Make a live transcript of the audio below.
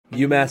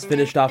UMass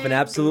finished off an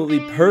absolutely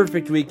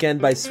perfect weekend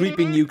by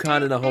sweeping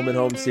UConn in a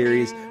home-and-home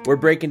series. We're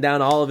breaking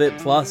down all of it,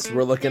 plus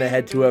we're looking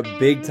ahead to a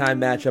big-time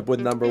matchup with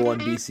number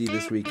 1 BC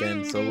this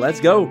weekend. So let's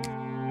go.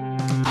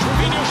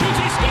 Trevino shoots,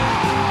 he scores!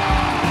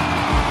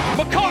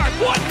 McCart,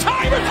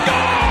 one-timer,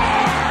 score!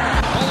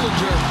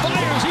 Hollinger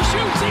fires, he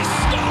shoots, he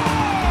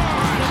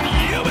scored!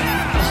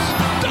 UMass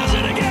does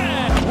it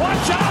again!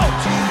 Watch out!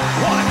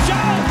 Watch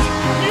out!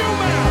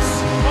 UMass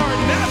are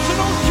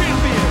national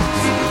champions!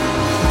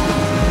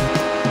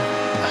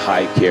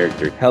 High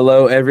Character.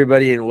 Hello,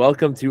 everybody, and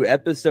welcome to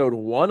episode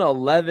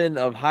 111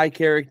 of High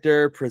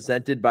Character,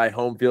 presented by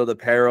Home Field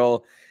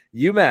Apparel.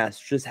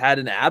 UMass just had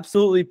an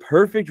absolutely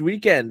perfect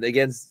weekend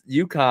against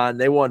UConn.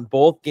 They won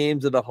both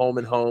games of the home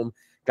and home,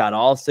 got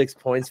all 6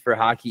 points for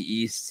Hockey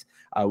East.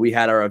 We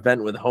had our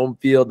event with Home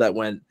Field that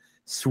went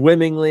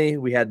swimmingly.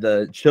 We had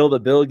the Chill the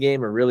Bill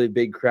game, a really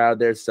big crowd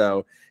there.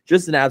 So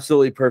just an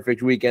absolutely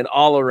perfect weekend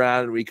all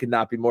around. We could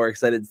not be more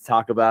excited to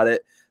talk about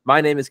it. My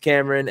name is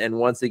Cameron, and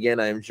once again,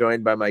 I am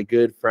joined by my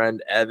good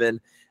friend, Evin.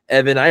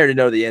 Evin, I already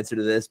know the answer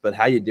to this, but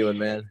how you doing,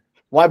 man?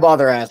 Why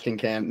bother asking,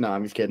 Cam? No,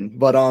 I'm just kidding.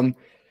 But,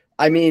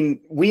 I mean,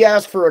 we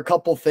asked for a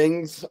couple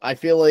things. I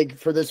feel like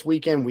for this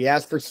weekend, we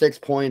asked for 6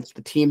 points.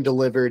 The team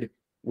delivered.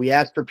 We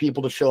asked for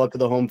people to show up to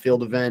the home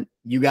field event.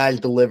 You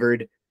guys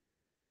delivered.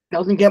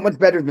 Doesn't get much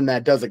better than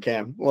that, does it,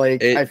 Cam?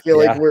 I feel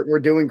like we're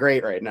doing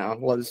great right now.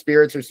 Well, the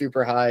spirits are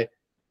super high.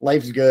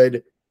 Life's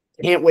good.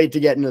 Can't wait to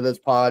get into this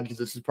pod because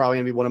this is probably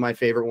going to be one of my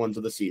favorite ones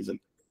of the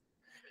season.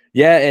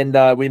 Yeah,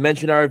 and we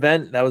mentioned our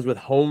event. That was with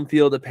Home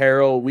Field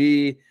Apparel.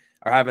 We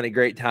are having a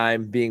great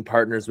time being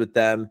partners with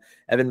them.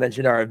 Evin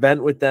mentioned our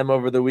event with them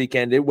over the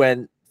weekend. It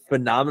went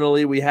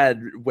phenomenally. We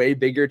had way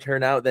bigger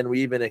turnout than we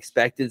even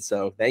expected,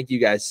 so thank you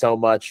guys so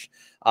much.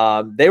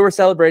 They were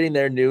celebrating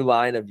their new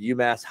line of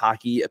UMass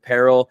hockey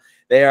apparel.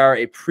 They are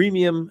a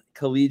premium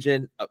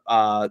collegiate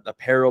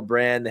apparel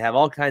brand. They have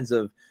all kinds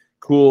of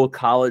cool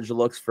college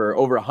looks for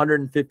over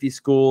 150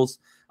 schools.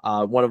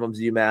 One of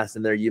them's UMass,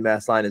 and their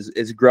UMass line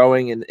is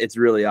growing, and it's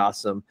really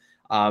awesome.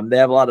 They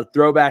have a lot of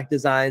throwback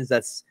designs.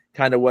 That's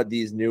kind of what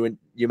these new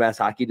UMass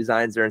hockey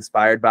designs are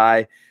inspired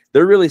by.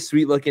 They're really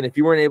sweet looking. If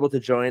you weren't able to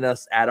join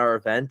us at our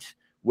event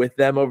with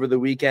them over the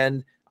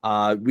weekend,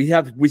 we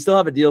still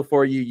have a deal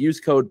for you. Use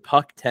code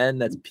PUCK10,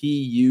 that's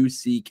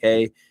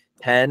PUCK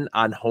 10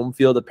 on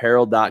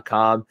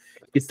homefieldapparel.com.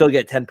 You can still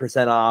get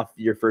 10% off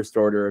your first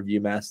order of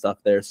UMass stuff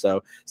there.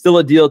 So still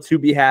a deal to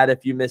be had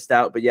if you missed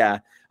out. But yeah,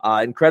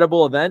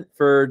 incredible event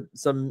for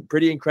some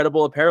pretty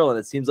incredible apparel. And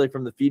it seems like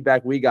from the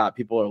feedback we got,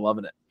 people are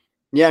loving it.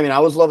 Yeah, I mean, I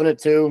was loving it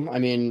too. I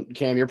mean,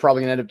 Cam, you're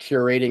probably going to end up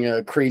curating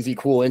a crazy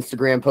cool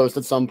Instagram post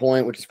at some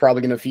point, which is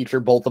probably going to feature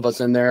both of us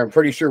in there. I'm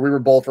pretty sure we were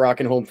both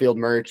rocking home field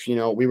merch. You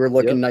know, we were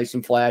looking nice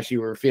and flashy.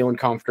 We were feeling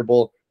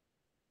comfortable.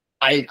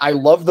 I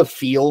love the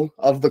feel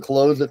of the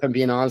clothes, if I'm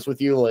being honest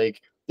with you.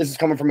 Like, this is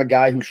coming from a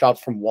guy who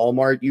shops from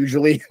Walmart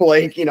usually.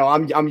 Like, you know,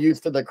 I'm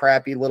used to the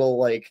crappy little,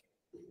 like,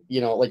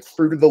 you know, like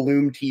Fruit of the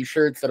Loom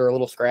t-shirts that are a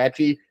little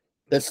scratchy.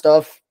 This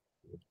stuff,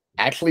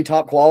 actually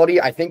top quality.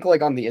 I think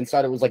like on the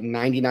inside, it was like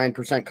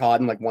 99%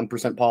 cotton, like 1%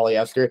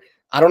 polyester.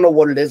 I don't know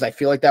what it is. I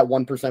feel like that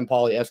 1%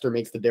 polyester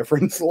makes the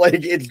difference.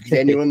 Like, it's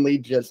genuinely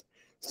just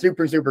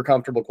super, super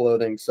comfortable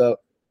clothing. So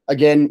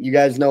again, you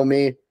guys know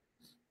me.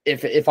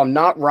 If I'm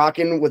not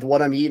rocking with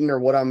what I'm eating or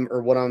what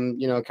I'm,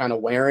 you know, kind of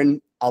wearing,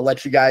 I'll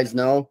let you guys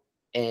know.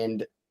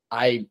 And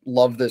I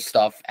love this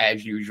stuff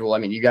as usual. I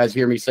mean, you guys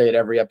hear me say it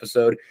every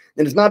episode,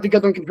 and it's not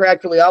because I'm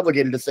contractually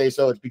obligated to say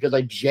so. It's because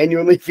I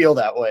genuinely feel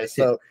that way.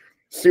 So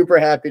super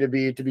happy to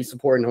be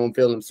supporting Home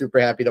Field. I'm super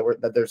happy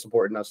that they're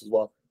supporting us as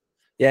well.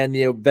 Yeah, and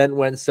the event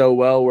went so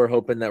well. We're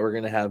hoping that we're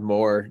going to have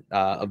more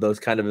of those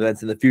kind of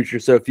events in the future.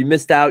 So if you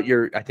missed out,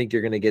 I think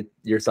you're going to get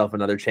yourself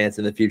another chance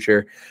in the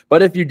future.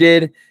 But if you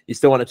did, you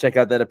still want to check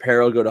out that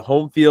apparel, go to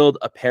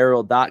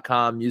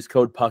homefieldapparel.com. Use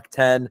code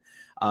PUCK10.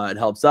 It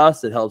helps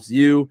us. It helps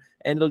you.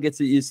 And it'll get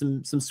to you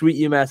some sweet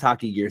UMass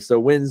hockey gear. So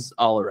wins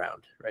all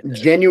around. Right there.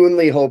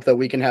 Genuinely hope that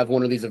we can have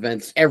one of these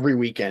events every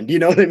weekend. You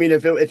know what I mean?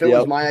 If it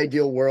was my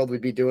ideal world, we'd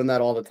be doing that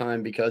all the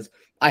time because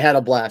I had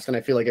a blast, and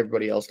I feel like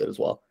everybody else did as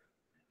well.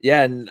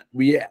 Yeah, and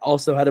we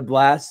also had a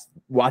blast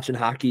watching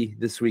hockey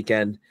this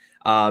weekend.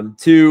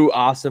 2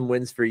 awesome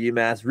wins for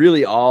UMass.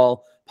 Really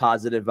all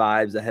positive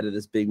vibes ahead of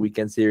this big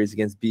weekend series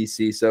against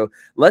BC. So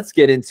let's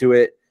get into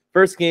it.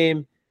 First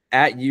game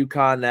at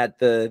UConn at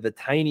the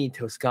tiny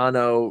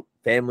Toscano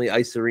Family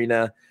Ice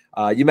Arena.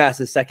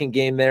 UMass's second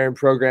game there in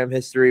program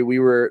history. We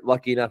were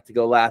lucky enough to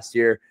go last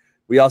year.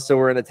 We also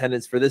were in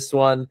attendance for this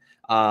one.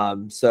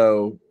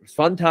 So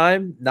fun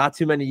time. Not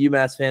too many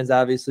UMass fans,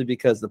 obviously,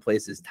 because the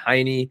place is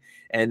tiny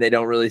and they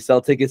don't really sell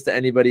tickets to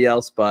anybody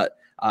else, but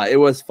it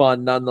was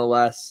fun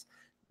nonetheless.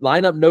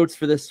 Lineup notes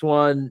for this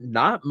one,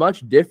 not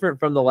much different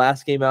from the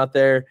last game out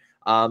there.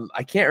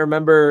 I can't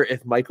remember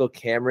if Michael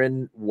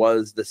Cameron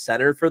was the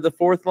center for the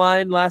fourth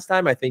line last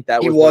time. I think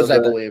that I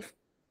believe.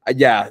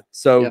 Yeah.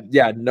 So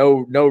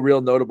no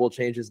real notable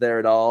changes there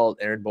at all.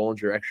 Aaron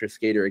Bollinger, extra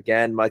skater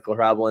again. Michael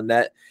Hrabel in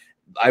net.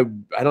 I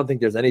don't think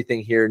there's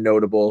anything here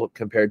notable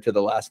compared to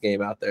the last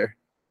game out there.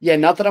 Yeah,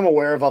 not that I'm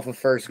aware of off of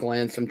first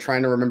glance. I'm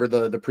trying to remember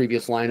the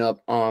previous lineup.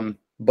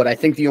 But I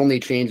think the only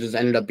changes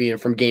ended up being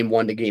from game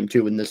 1 to game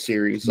 2 in this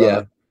series.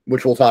 Yeah.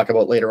 Which we'll talk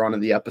about later on in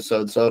the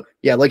episode. So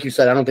yeah, like you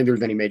said, I don't think there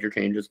was any major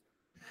changes.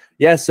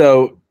 Yeah,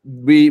 so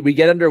we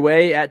get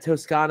underway at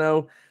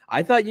Toscano.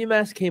 I thought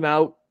UMass came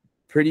out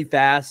pretty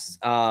fast.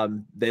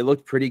 They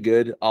looked pretty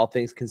good, all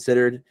things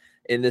considered,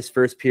 in this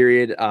first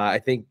period. I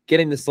think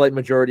getting the slight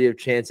majority of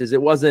chances.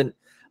 It wasn't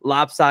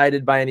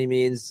lopsided by any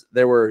means.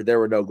 There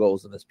were no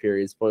goals in this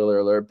period, spoiler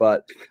alert.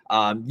 But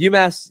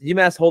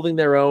UMass holding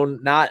their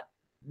own, not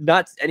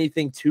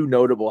anything too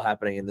notable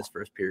happening in this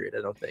first period,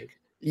 I don't think.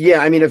 Yeah,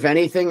 I mean, if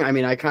anything, I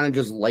mean, I kind of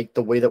just liked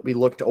the way that we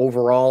looked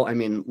overall. I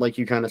mean, like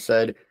you kind of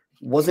said,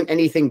 wasn't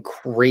anything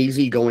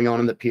crazy going on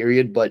in the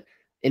period, but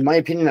in my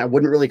opinion, I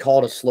wouldn't really call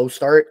it a slow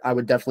start. I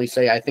would definitely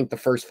say I think the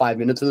first 5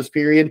 minutes of this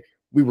period,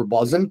 we were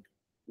buzzing.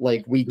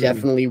 Like, we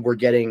definitely were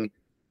getting,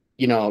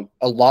 a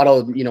lot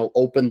of,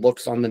 open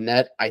looks on the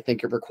net. I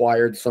think it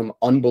required some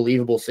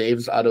unbelievable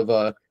saves out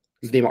of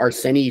his name,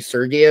 Arseny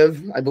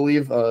Sergeyev, I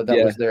believe.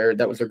 That was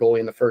their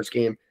goalie in the first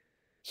game.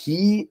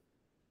 He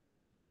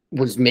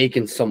was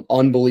making some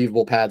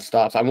unbelievable pad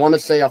stops. I want to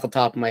say off the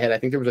top of my head, I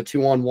think there was a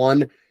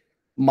 2-on-1,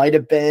 might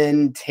have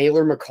been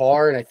Taylor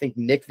McCarr and I think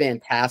Nick Van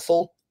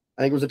Tassel.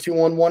 I think it was a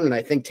 2-on-1, and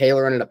I think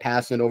Taylor ended up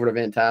passing it over to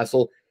Van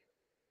Tassel.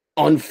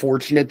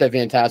 Unfortunate that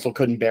Van Tassel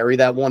couldn't bury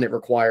that one. It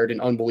required an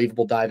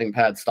unbelievable diving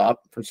pad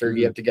stop from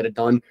Sergeyev to get it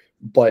done.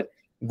 But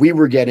we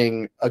were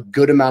getting a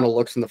good amount of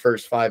looks in the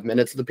first 5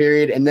 minutes of the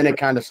period, and then it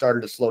kind of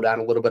started to slow down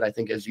a little bit, I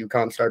think, as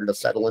UConn started to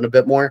settle in a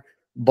bit more.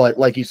 But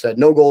like you said,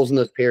 no goals in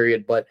this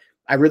period, but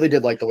I really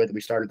did like the way that we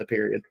started the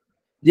period.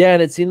 Yeah,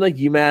 and it seemed like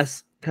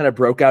UMass kind of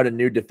broke out a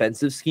new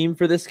defensive scheme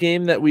for this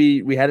game that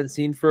we hadn't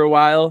seen for a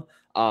while.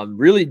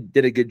 Really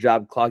did a good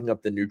job clogging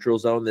up the neutral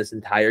zone this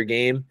entire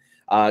game.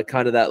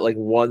 Kind of that like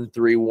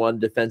 1-3-1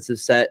 defensive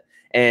set,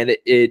 and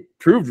it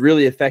proved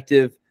really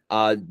effective.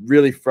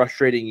 Really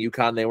frustrating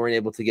UConn. They weren't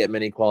able to get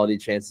many quality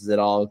chances at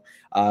all.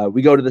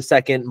 We go to the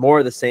second, more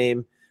of the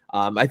same.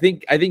 I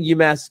think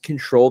UMass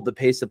controlled the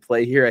pace of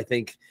play here. I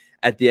think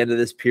at the end of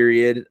this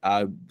period,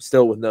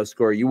 still with no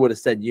score, you would have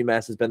said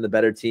UMass has been the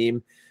better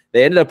team.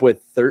 They ended up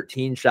with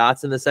 13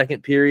 shots in the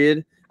second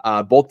period.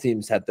 Both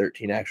teams had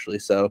 13 actually,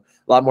 so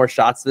a lot more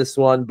shots this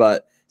one,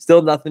 but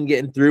still nothing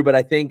getting through. But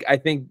I think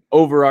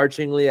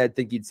overarchingly, I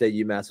think you'd say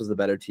UMass was the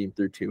better team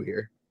through 2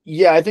 here.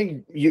 Yeah, I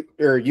think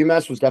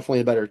UMass was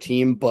definitely a better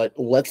team, but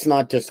let's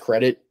not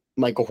discredit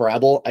Michael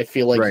Hrabal. I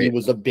feel like he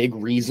was a big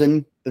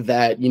reason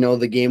that,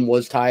 the game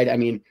was tied. I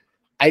mean,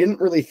 I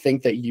didn't really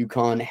think that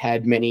UConn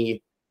had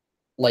many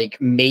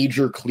like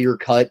major clear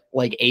cut,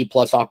 like A+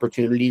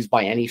 opportunities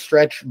by any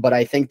stretch, but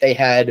I think they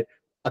had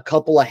a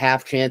couple of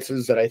half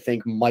chances that I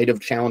think might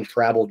have challenged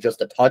Hrabal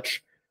just a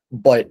touch,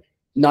 but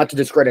not to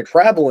discredit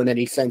Hrabal in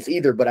any sense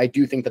either, but I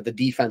do think that the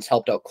defense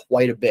helped out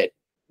quite a bit.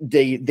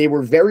 They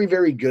were very,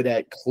 very good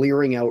at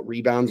clearing out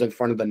rebounds in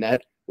front of the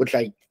net, which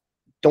I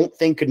don't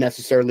think could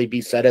necessarily be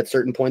said at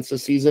certain points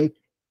this season.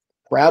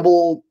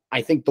 Hrabal,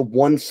 I think the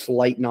one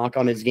slight knock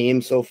on his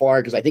game so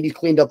far, because I think he's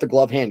cleaned up the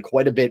glove hand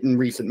quite a bit in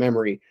recent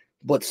memory,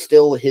 but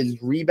still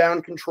his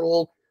rebound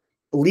control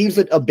leaves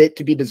it a bit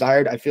to be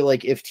desired. I feel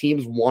like if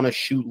teams want to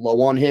shoot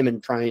low on him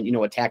and try and,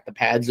 attack the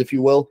pads, if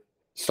you will,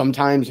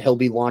 sometimes he'll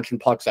be launching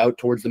pucks out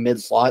towards the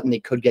mid slot and they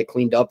could get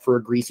cleaned up for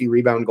a greasy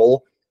rebound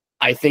goal.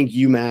 I think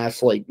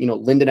UMass, like,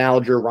 Lyndon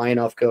Alger, Ryan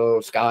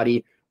Ufko,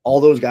 Scotty,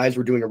 all those guys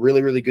were doing a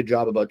really, really good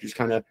job about just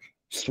kind of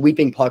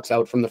sweeping pucks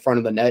out from the front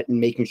of the net and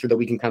making sure that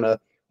we can kind of,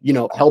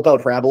 help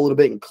out Hrabal a little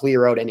bit and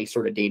clear out any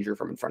sort of danger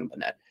from in front of the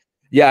net.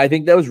 Yeah, I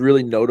think that was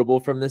really notable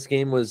from this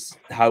game was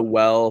how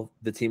well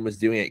the team was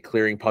doing at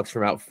clearing pucks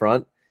from out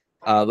front.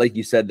 Like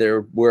you said,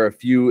 there were a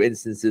few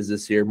instances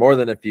this year, more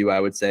than a few, I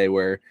would say,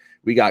 where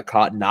we got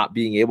caught not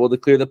being able to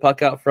clear the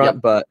puck out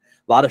front, but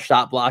a lot of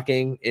shot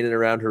blocking in and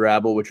around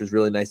Hrabal, which was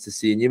really nice to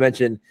see. And you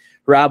mentioned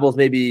Hrabal's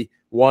maybe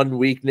one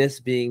weakness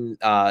being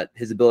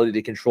his ability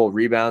to control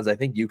rebounds. I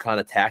think UConn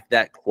attacked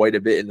that quite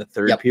a bit in the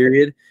third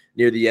period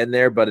near the end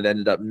there, but it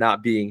ended up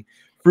not being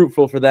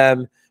fruitful for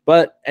them.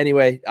 But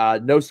anyway,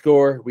 no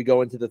score. We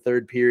go into the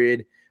third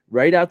period.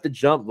 Right out the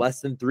jump,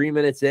 less than 3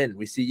 minutes in,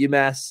 we see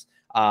UMass,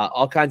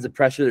 all kinds of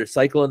pressure. They're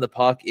cycling the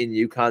puck in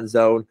UConn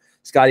zone.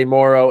 Scotty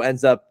Morrow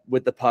ends up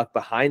with the puck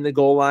behind the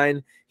goal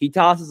line. He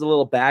tosses a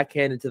little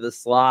backhand into the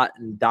slot,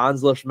 and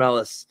Don's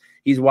Loshmelis,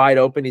 he's wide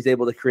open. He's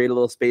able to create a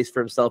little space for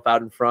himself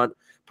out in front,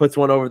 puts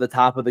one over the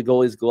top of the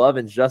goalie's glove,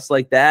 and just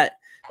like that,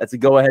 that's a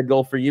go-ahead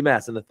goal for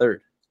UMass in the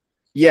third.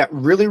 Yeah,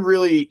 really,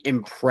 really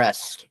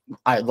impressed.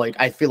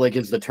 I feel like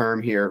is the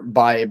term here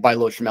by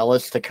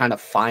Loshmelis to kind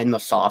of find the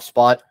soft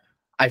spot.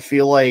 I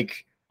feel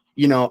like,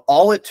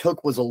 all it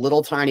took was a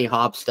little tiny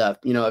hop step.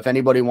 If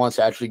anybody wants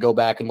to actually go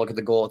back and look at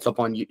the goal, it's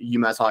up on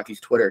UMass Hockey's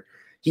Twitter.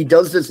 He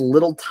does this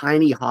little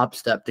tiny hop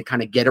step to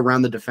kind of get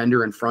around the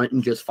defender in front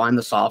and just find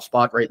the soft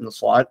spot right in the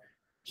slot.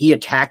 He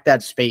attacked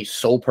that space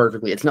so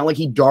perfectly. It's not like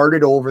he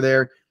darted over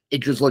there.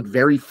 It just looked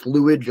very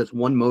fluid, just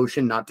one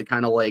motion, not to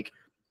kind of like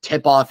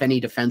tip off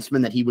any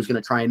defenseman that he was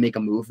going to try and make a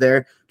move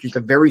there. Just a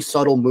very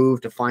subtle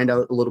move to find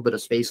out a little bit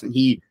of space, and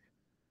he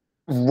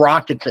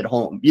rockets it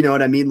home. You know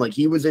what I mean? Like,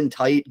 he was in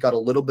tight, got a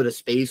little bit of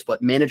space,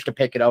 but managed to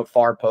pick it out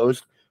far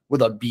post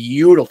with a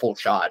beautiful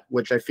shot,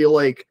 which I feel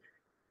like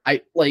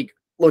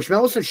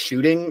Lochmelis'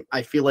 shooting,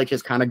 I feel like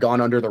has kind of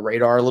gone under the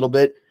radar a little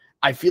bit.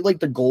 I feel like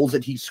the goals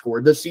that he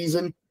scored this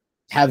season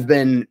have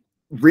been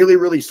really,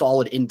 really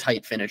solid in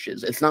tight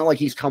finishes. It's not like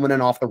he's coming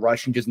in off the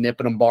rush and just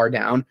nipping them bar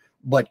down,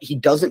 but he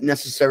doesn't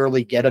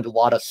necessarily get a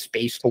lot of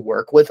space to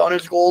work with on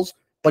his goals,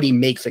 but he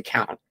makes it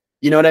count.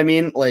 You know what I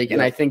mean? Like, yeah.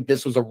 And I think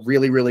this was a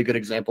really, really good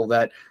example of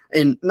that.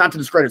 And not to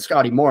discredit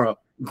Scotty Morrow,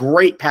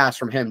 great pass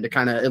from him to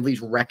kind of at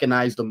least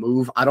recognize the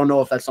move. I don't know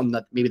if that's something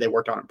that maybe they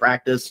worked on in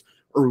practice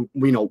or,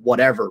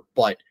 whatever,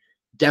 but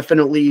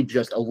definitely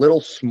just a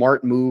little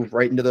smart move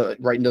right into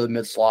the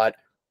mid slot,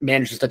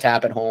 manages to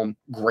tap it home.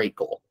 Great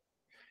goal.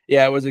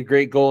 Yeah, it was a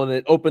great goal, and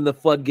it opened the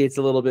floodgates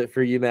a little bit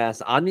for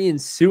UMass. On the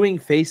ensuing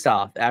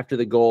faceoff after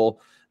the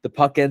goal, the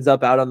puck ends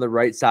up out on the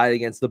right side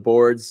against the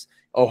boards.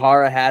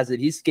 O'Hara has it.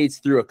 He skates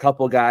through a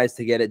couple guys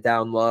to get it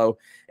down low,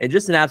 and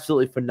just an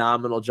absolutely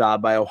phenomenal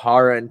job by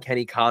O'Hara and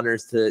Kenny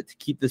Connors to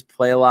keep this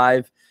play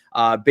alive.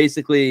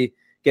 Basically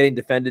getting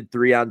defended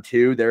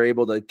 3-on-2. They're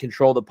able to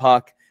control the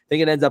puck. I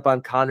think it ends up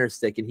on Connor's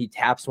stick, and he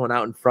taps one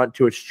out in front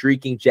to a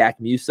streaking Jack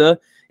Musa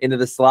into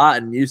the slot,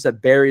 and Musa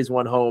buries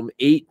one home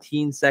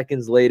 18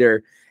 seconds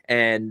later,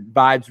 and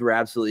vibes were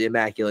absolutely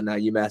immaculate. Now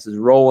UMass is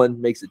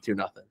rolling, makes it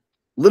 2-0.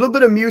 Little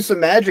bit of Musa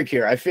magic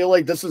here. I feel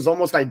like this is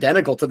almost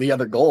identical to the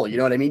other goal. You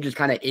know what I mean? Just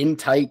kind of in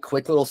tight,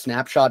 quick little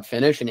snapshot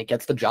finish, and it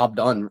gets the job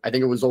done. I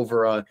think it was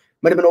over,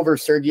 might have been over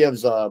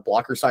Sergeyev's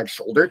blocker side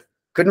shoulder.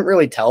 Couldn't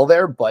really tell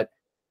there, but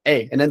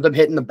hey, it ends up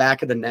hitting the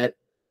back of the net.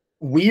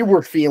 We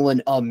were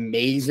feeling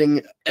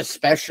amazing,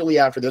 especially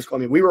after this goal.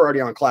 I mean, we were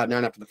already on cloud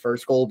nine after the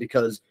first goal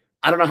because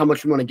I don't know how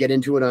much we want to get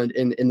into it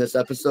in this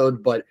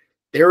episode, but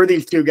there were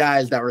these two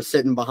guys that were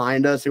sitting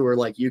behind us who were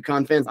like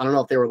UConn fans. I don't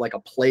know if they were like a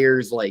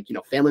player's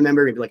family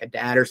member, maybe like a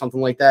dad or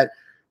something like that.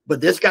 But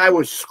this guy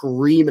was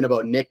screaming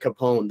about Nick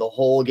Capone the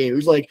whole game. He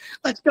was like,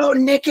 "Let's go,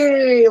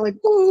 Nicky!" Like,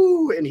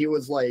 woo! And he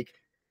was like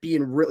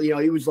being really,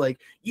 he was like,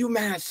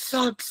 UMass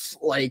sucks,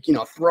 like,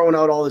 throwing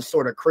out all this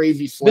sort of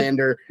crazy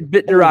slander.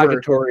 Bit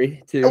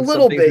derogatory too. A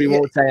little bit. We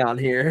won't say on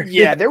here.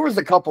 Yeah, there was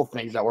a couple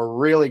things that were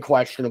really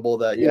questionable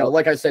that,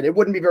 like I said, it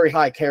wouldn't be very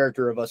high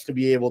character of us to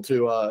be able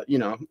to,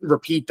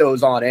 repeat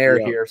those on air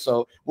here.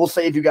 So we'll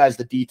save you guys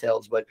the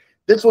details. But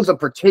this was a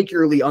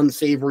particularly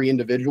unsavory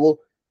individual.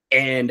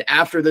 And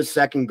after this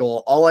second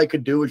goal, all I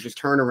could do was just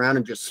turn around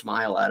and just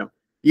smile at him.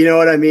 You know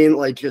what I mean?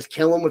 Like, just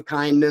kill him with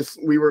kindness.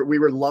 We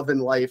were loving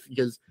life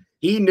because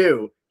he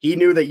knew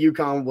that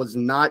UConn was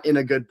not in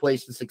a good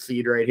place to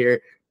succeed right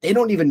here. They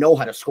don't even know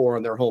how to score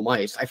on their home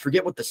ice. I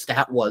forget what the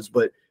stat was,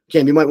 but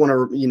Cam, you might want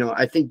to,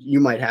 I think you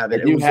might have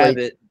it. You have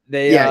it.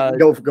 They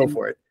go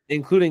for it.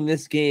 Including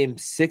this game,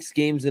 6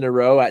 games in a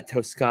row at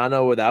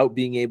Toscano without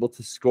being able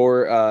to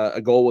score a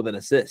goal with an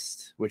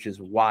assist, which is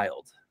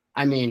wild.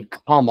 I mean,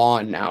 come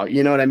on now.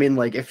 You know what I mean?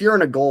 Like, if you're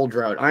in a goal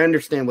drought, I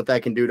understand what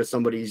that can do to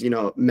somebody's,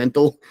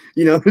 mental,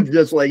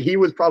 just like he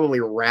was probably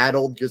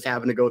rattled just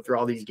having to go through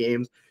all these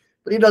games,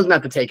 but he doesn't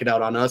have to take it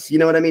out on us. You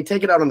know what I mean?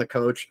 Take it out on the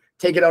coach,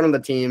 take it out on the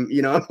team,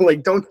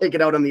 like don't take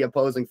it out on the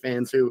opposing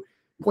fans who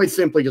quite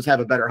simply just have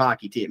a better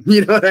hockey team.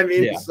 You know what I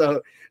mean? Yeah.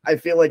 So I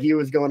feel like he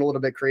was going a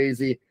little bit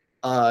crazy.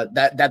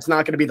 That's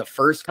not going to be the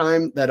first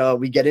time that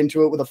we get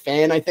into it with a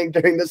fan. I think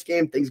during this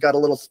game, things got a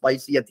little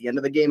spicy at the end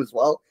of the game as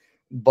well,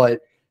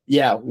 but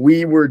yeah,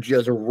 we were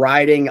just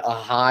riding a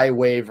high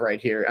wave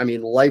right here. I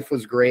mean, life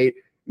was great.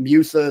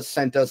 Musa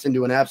sent us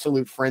into an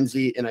absolute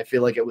frenzy, and I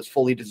feel like it was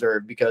fully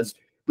deserved because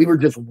we were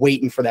just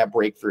waiting for that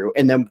breakthrough.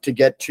 And then to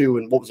get to,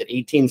 in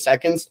 18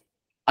 seconds,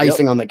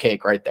 icing on the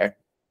cake right there.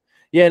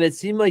 Yeah, and it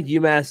seemed like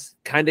UMass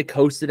kind of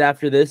coasted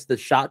after this. The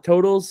shot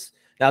totals,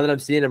 now that I'm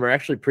seeing them, are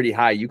actually pretty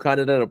high. UConn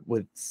ended up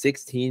with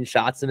 16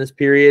 shots in this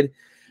period.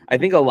 I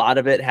think a lot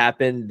of it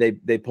happened.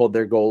 They pulled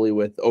their goalie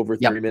with over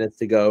 3 minutes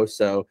to go,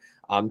 so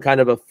kind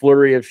of a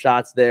flurry of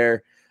shots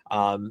there.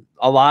 A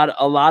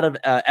lot of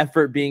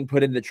effort being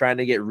put into trying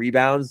to get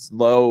rebounds,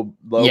 low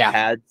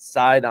pad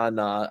side on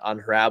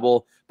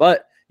Hrabel,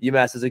 but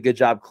UMass does a good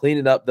job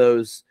cleaning up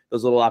those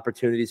little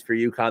opportunities for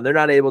UConn. They're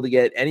not able to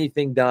get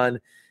anything done.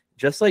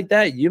 Just like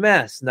that,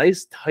 UMass,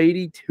 nice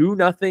tidy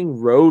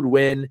 2-0 road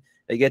win.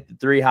 They get the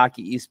 3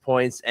 Hockey East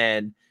points,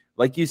 and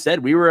like you said,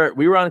 we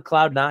were on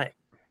cloud 9.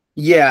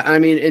 Yeah, I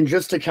mean, and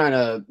just to kind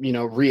of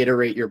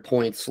reiterate your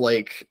points,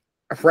 like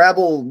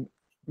Hrabel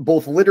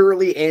both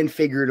literally and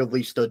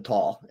figuratively stood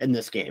tall in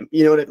this game.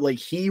 Like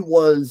he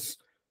was,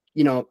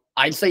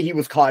 I'd say he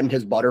was caught in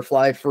his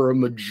butterfly for a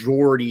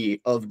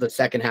majority of the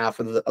second half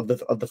of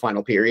the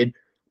final period.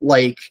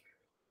 Like,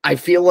 I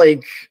feel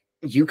like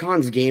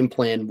UConn's game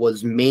plan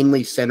was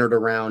mainly centered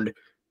around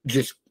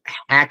just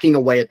hacking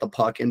away at the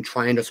puck and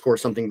trying to score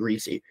something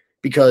greasy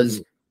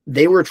because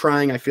they were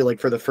trying, I feel like,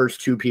 for the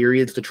first 2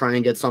 periods to try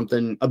and get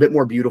something a bit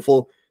more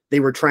beautiful.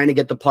 They were trying to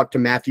get the puck to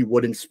Matthew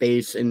Wood in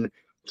space and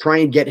try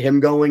and get him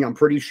going. I'm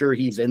pretty sure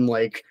he's in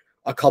like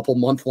a couple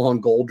month-long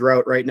goal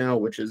drought right now,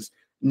 which is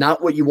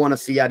not what you want to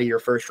see out of your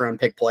first-round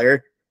pick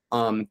player,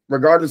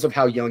 regardless of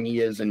how young he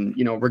is and,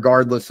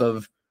 regardless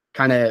of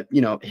kind of,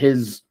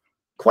 his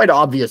quite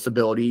obvious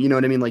ability. You know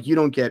what I mean? Like, you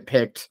don't get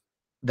picked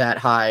that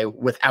high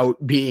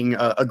without being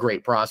a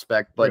great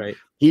prospect, but Right.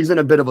 he's in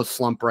a bit of a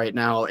slump right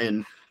now,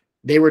 and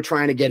they were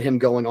trying to get him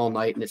going all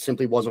night, and it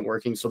simply wasn't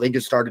working. So they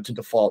just started to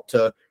default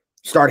to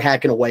start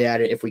hacking away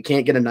at it. If we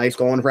can't get a nice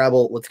goal on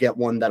Hrabal, let's get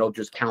one that'll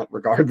just count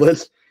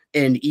regardless.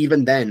 And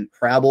even then,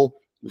 Hrabal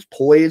was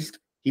poised.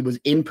 He was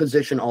in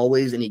position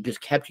always, and he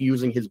just kept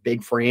using his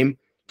big frame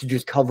to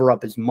just cover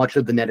up as much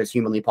of the net as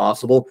humanly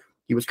possible.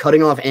 He was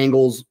cutting off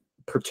angles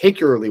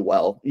particularly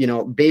well,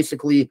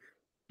 basically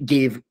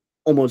gave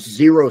almost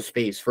zero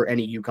space for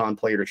any UConn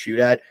player to shoot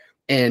at.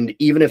 And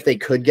even if they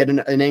could get an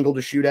angle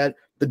to shoot at,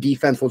 the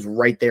defense was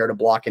right there to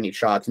block any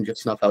shots and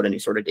just snuff out any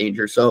sort of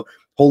danger. So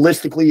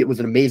holistically, it was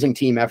an amazing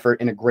team effort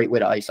and a great way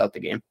to ice out the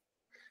game.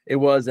 It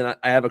was, and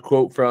I have a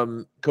quote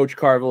from Coach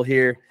Carville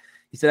here.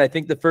 He said, I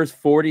think the first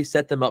 40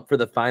 set them up for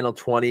the final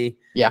 20.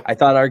 Yeah. I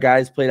thought our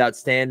guys played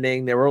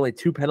outstanding. There were only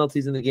 2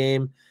 penalties in the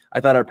game. I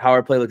thought our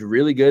power play looked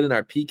really good and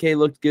our PK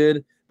looked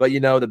good. But,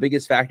 the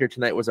biggest factor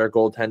tonight was our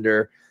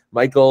goaltender.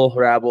 Michael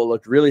Hrabal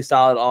looked really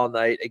solid all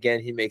night. Again,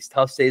 he makes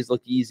tough saves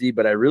look easy,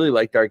 but I really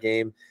liked our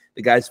game.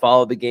 The guys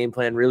followed the game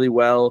plan really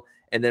well,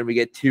 and then we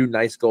get 2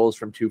 nice goals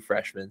from 2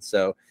 freshmen.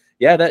 So,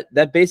 yeah,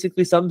 that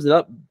basically sums it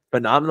up.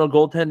 Phenomenal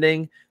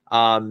goaltending.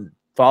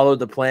 Followed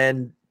the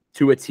plan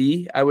to a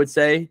T, I would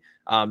say.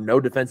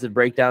 No defensive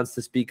breakdowns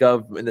to speak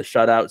of in the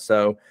shutout.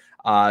 So,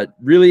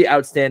 really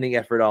outstanding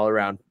effort all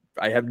around.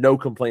 I have no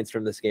complaints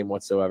from this game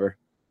whatsoever.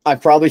 I've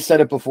probably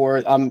said it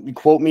before.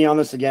 Quote me on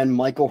this again.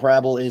 Michael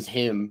Hrabal is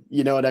him.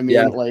 You know what I mean?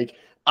 Yeah. Like,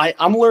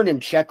 I'm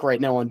learning Czech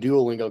right now on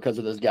Duolingo because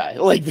of this guy.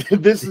 Like,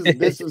 this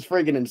is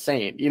freaking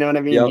insane. You know what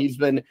I mean? Yep. He's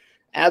been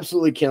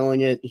absolutely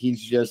killing it.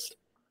 He's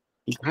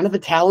kind of the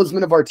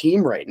talisman of our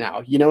team right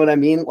now. You know what I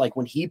mean? Like,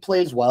 when he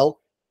plays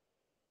well,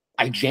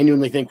 I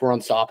genuinely think we're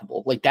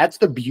unstoppable. Like, that's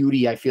the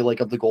beauty, I feel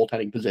like, of the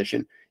goaltending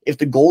position. If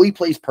the goalie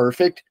plays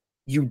perfect,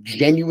 you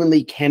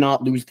genuinely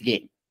cannot lose the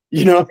game.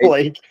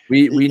 Like,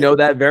 we know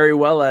that very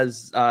well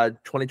as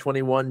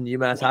 2021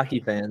 UMass hockey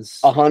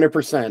fans.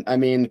 100%. I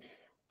mean,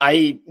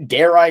 I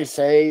dare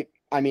say,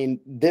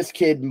 this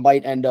kid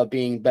might end up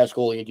being best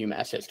goalie in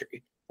UMass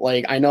history.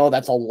 Like, I know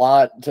that's a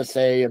lot to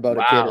say about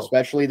a kid,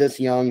 especially this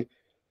young.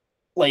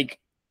 Like,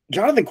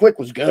 Jonathan Quick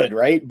was good,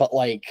 right? But,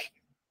 like,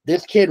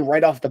 this kid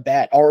right off the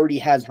bat already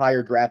has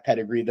higher draft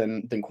pedigree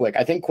than Quick.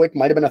 I think Quick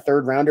might have been a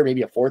 3rd rounder,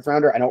 maybe a 4th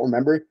rounder. I don't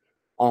remember.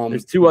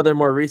 There's 2 other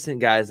more recent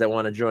guys that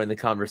want to join the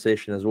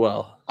conversation as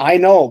well. I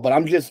know, but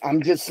I'm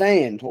just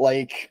saying,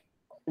 like,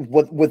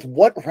 with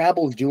what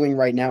Hrabel's doing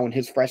right now in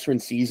his freshman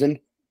season,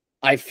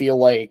 I feel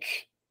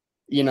like,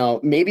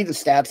 maybe the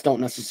stats don't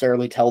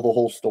necessarily tell the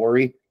whole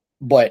story,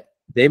 but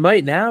they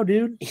might now,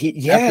 dude.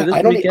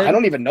 I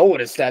don't even know what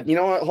his stat. You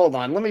know what? Hold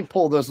on. Let me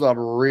pull this up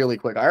really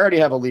quick. I already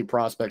have Elite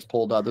Prospects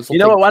pulled up. You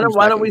know what?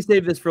 Why don't we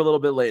save this for a little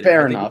bit later?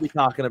 Fair enough. enough. We'll be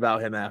talking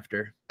about him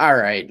after. All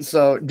right.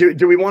 So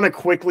do we want to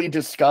quickly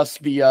discuss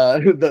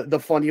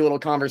the funny little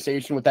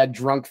conversation with that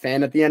drunk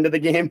fan at the end of the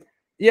game?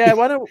 Yeah.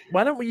 Why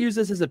don't we use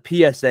this as a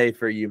PSA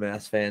for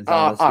UMass fans?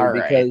 Honestly, all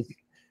right. Because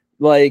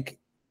like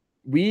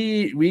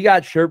we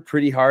got chirped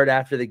pretty hard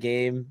after the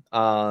game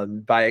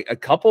by a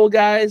couple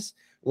guys.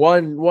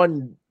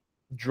 One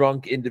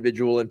drunk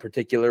individual in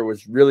particular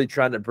was really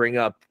trying to bring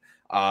up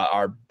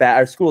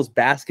our school's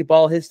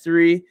basketball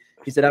history.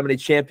 He said, "How many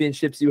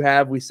championships you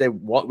have?" We say,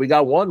 "We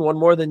got one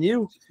more than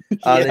you."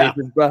 Yeah.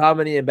 But how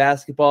many in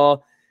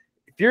basketball?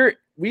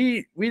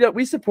 We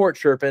support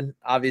chirping,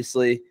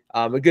 obviously.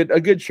 A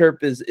good chirp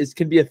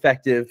can be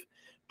effective,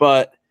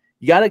 but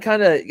you gotta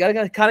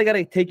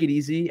take it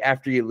easy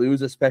after you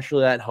lose,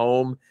 especially at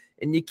home.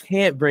 And you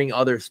can't bring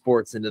other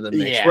sports into the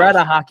mix. Yeah. We're at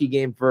a hockey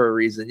game for a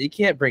reason. You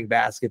can't bring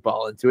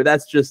basketball into it.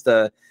 That's just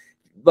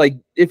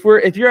if you're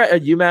a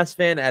UMass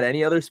fan at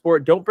any other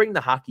sport, don't bring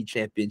the hockey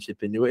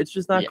championship into it. It's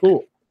just not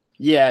cool.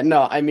 Yeah,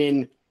 no,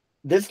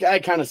 this guy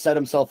kind of set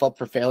himself up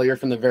for failure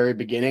from the very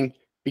beginning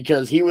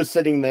because he was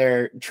sitting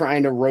there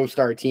trying to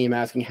roast our team,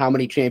 asking how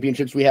many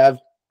championships we have.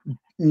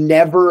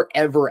 Never,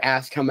 ever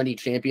ask how many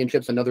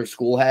championships another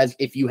school has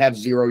if you have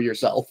 0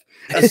 yourself,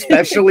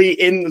 especially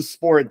in the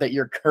sport that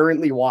you're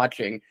currently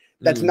watching.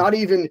 That's not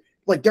even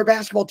like their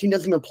basketball team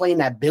doesn't even play in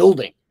that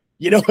building.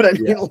 You know what I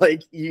mean? Yeah.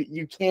 Like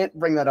you can't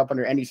bring that up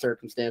under any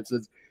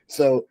circumstances.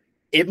 So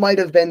it might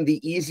have been the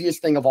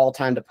easiest thing of all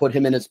time to put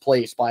him in his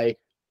place by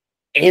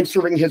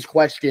answering his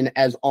question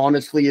as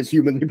honestly as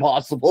humanly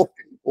possible.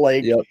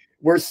 Like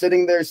we're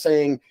sitting there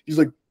saying, he's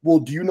like, well,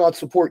 do you not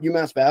support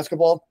UMass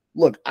basketball?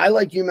 Look, I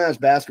like UMass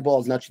basketball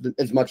as much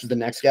as the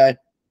next guy,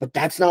 but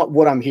that's not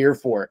what I'm here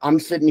for. I'm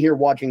sitting here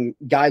watching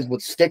guys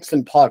with sticks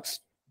and pucks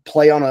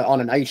play on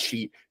an ice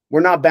sheet. We're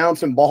not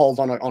bouncing balls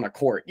on a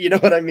court. You know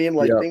what I mean?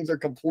 Like things are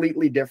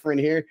completely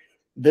different here.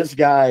 This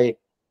guy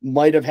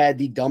might have had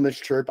the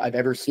dumbest chirp I've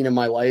ever seen in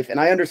my life. And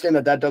I understand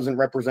that doesn't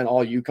represent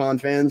all UConn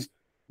fans,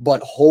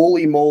 but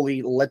holy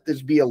moly, let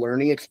this be a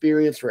learning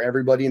experience for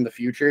everybody in the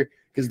future.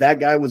 because that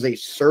guy was a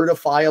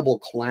certifiable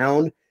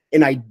clown,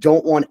 and I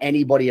don't want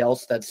anybody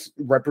else that's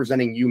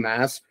representing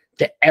UMass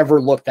to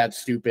ever look that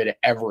stupid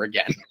ever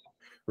again.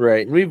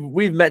 Right.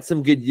 We've met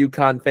some good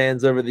UConn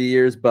fans over the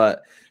years,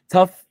 but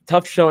tough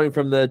showing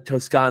from the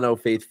Toscano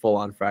faithful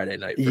on Friday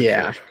night.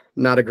 Yeah, sure.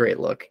 Not a great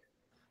look.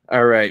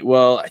 All right.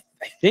 Well,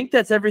 I think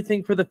that's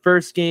everything for the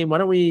first game. Why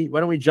don't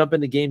we jump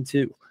into game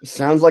 2?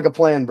 Sounds like a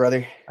plan,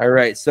 brother. All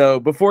right. So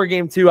before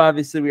game 2,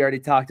 obviously we already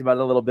talked about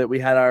it a little bit. We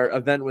had our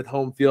event with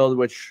home field,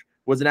 which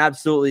was an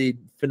absolutely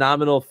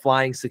phenomenal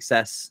flying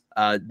success.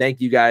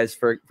 Thank you guys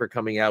for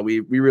coming out. We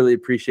really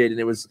appreciate it.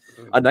 It was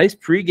a nice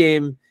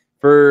pregame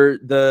for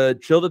the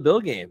Chill the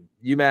Bill game,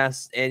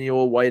 UMass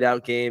annual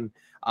whiteout game.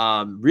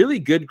 Really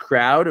good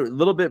crowd, a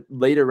little bit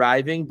late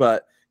arriving,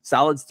 but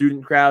solid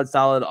student crowd,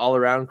 solid all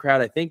around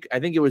crowd. I think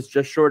it was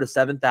just short of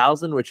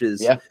 7,000, which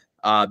is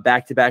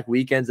back-to-back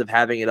weekends of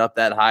having it up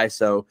that high.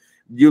 So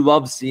you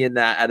love seeing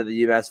that out of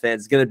the UMass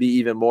fans. It's going to be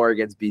even more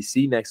against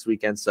BC next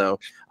weekend. So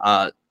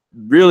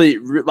really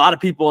a lot of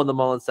people in the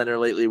Mullen Center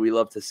lately. We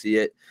love to see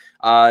it.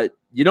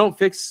 You don't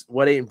fix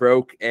what ain't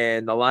broke,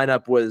 and the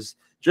lineup was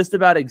just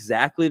about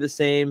exactly the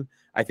same.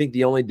 I think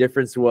the only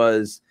difference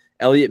was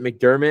Elliot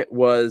McDermott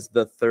was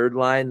the third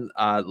line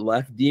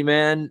left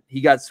D-man.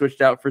 He got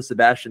switched out for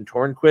Sebastian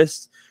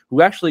Tornquist,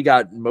 who actually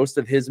got most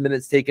of his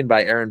minutes taken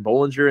by Aaron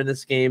Bollinger in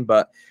this game.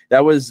 But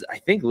that was, I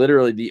think,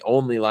 literally the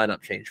only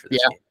lineup change for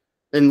this game.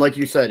 And like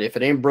you said, if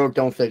it ain't broke,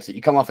 don't fix it.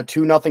 You come off a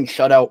 2-0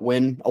 shutout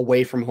win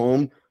away from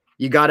home.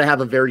 You got to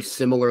have a very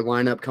similar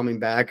lineup coming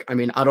back. I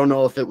mean, I don't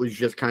know if it was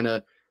just kind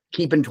of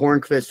keeping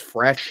Tornquist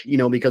fresh,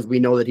 because we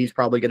know that he's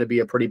probably going to be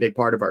a pretty big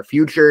part of our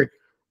future.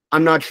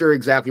 I'm not sure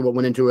exactly what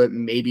went into it.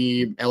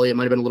 Maybe Elliott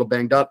might have been a little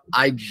banged up.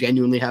 I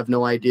genuinely have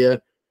no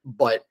idea.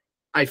 But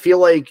I feel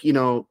like,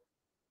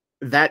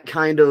 that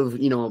kind of,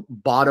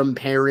 bottom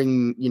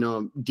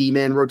pairing,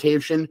 D-man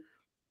rotation,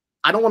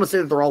 I don't want to say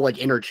that they're all like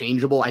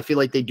interchangeable. I feel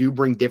like they do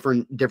bring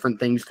different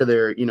things to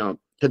their, to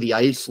the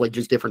ice, like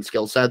just different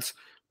skill sets.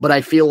 But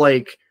I feel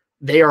like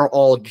they are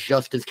all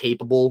just as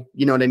capable.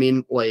 You know what I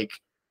mean? Like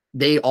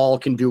they all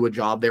can do a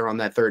job there on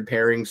that third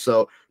pairing.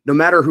 So no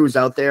matter who's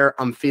out there,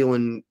 I'm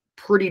feeling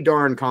pretty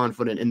darn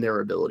confident in their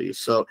abilities.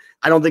 So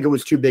I don't think it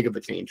was too big of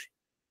a change.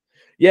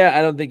 Yeah,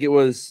 I don't think it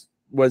was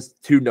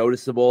too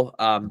noticeable.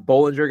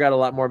 Bollinger got a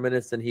lot more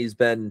minutes than he's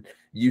been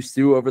used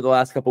to over the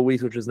last couple of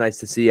weeks, which was nice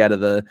to see out of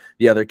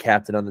the other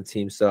captain on the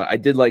team. So I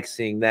did like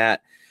seeing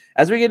that.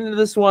 As we get into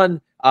this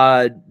one,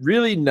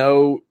 really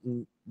no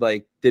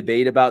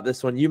debate about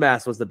this one.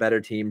 UMass was the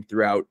better team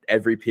throughout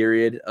every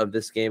period of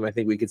this game. I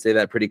think we could say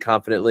that pretty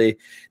confidently.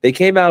 They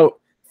came out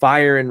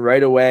firing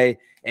right away,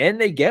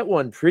 and they get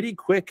one pretty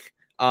quick.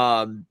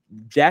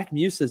 Jack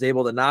Muse is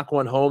able to knock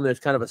one home. There's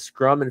kind of a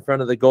scrum in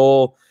front of the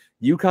goal.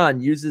 UConn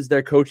uses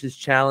their coach's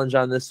challenge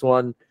on this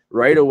one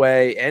right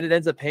away, and it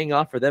ends up paying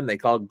off for them. They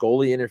call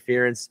goalie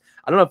interference.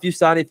 I don't know if you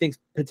saw anything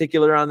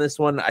particular on this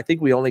one. I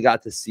think we only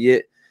got to see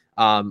it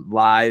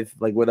live,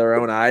 with our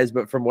own eyes.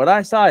 But from what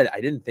I saw,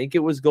 I didn't think it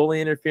was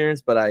goalie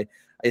interference, but I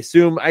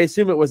assume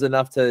it was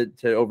enough to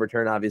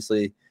overturn.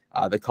 Obviously,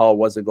 the call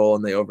was a goal,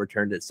 and they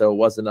overturned it, so it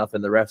was enough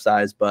in the ref's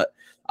eyes. But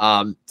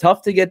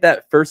tough to get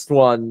that first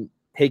one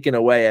taken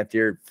away after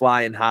you're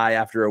flying high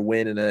after a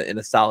win in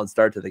a solid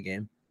start to the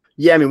game.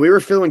 Yeah, I mean, we were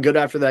feeling good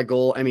after that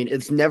goal. I mean,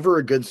 it's never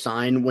a good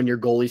sign when your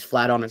goalie's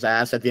flat on his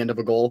ass at the end of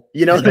a goal.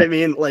 You know what I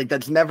mean?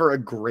 That's never a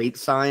great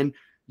sign.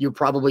 You're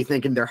probably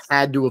thinking there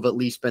had to have at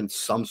least been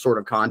some sort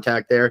of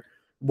contact there.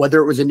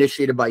 Whether it was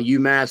initiated by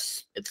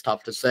UMass, it's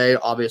tough to say.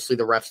 Obviously,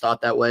 the refs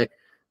thought that way.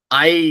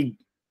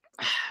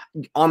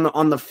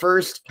 On the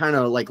first kind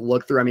of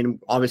look through, I mean,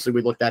 obviously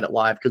we looked at it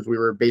live because we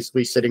were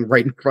basically sitting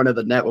right in front of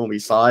the net when we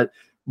saw it.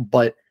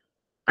 But,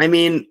 I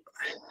mean,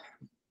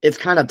 it's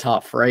kind of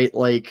tough, right?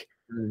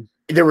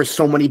 There were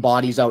so many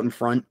bodies out in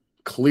front.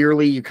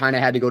 Clearly, you kind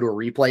of had to go to a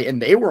replay,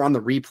 and they were on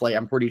the replay,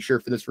 I'm pretty sure,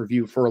 for this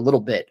review for a little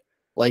bit.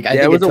 I think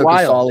it was it took a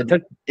while.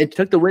 solid, it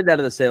took the wind out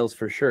of the sails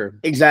for sure.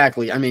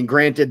 Exactly. I mean,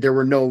 granted, there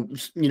were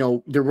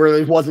there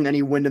really wasn't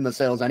any wind in the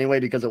sails anyway,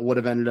 because it would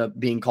have ended up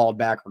being called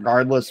back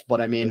regardless.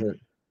 But I mean,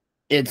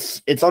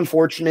 it's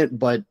unfortunate,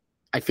 but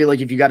I feel like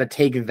if you got to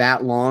take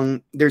that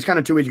long, there's kind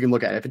of two ways you can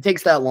look at it. If it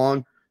takes that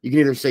long, you can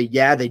either say,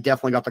 yeah, they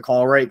definitely got the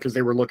call right because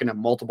they were looking at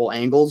multiple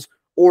angles,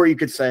 or you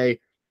could say,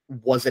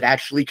 was it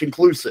actually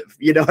conclusive?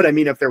 You know what I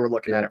mean? If they were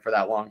looking at it for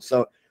that long.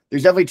 So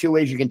there's definitely two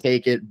ways you can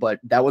take it, but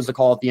that was the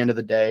call at the end of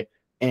the day.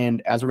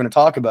 And as we're going to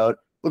talk about,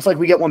 looks like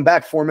we get one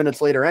back 4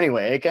 minutes later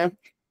anyway, okay?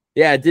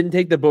 Yeah, it didn't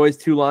take the boys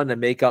too long to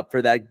make up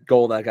for that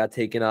goal that got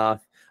taken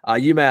off.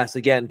 UMass,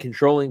 again,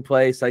 controlling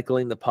play,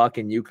 cycling the puck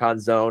in UConn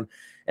zone.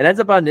 It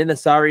ends up on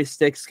Ninasari's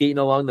stick, skating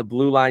along the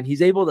blue line.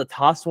 He's able to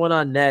toss one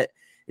on net.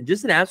 And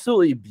just an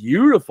absolutely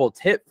beautiful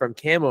tip from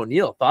Cam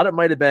O'Neill. Thought it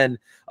might have been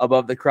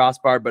above the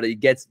crossbar, but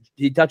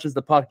he touches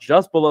the puck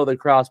just below the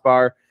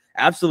crossbar.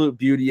 Absolute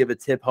beauty of a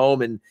tip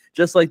home. And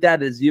just like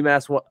that is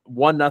UMass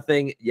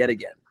 1-0 yet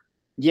again.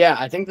 Yeah,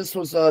 I think this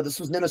was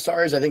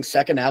Ninasari's,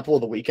 second apple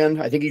of the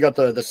weekend. I think he got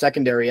the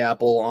secondary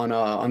apple on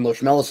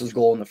Los Melis's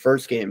goal in the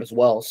first game as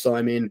well. So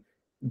I mean,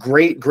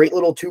 great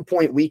little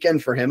 2-point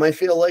weekend for him, I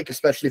feel like,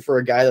 especially for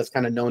a guy that's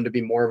kind of known to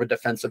be more of a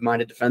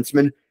defensive-minded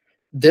defenseman.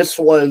 This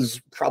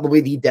was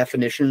probably the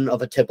definition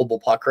of a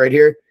tippable puck right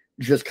here.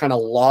 Just kind of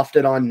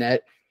lofted on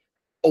net.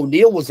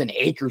 O'Neal was in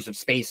acres of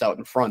space out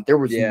in front. There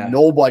was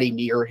nobody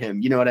near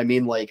him. You know what I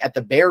mean? Like, at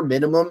the bare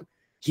minimum,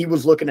 he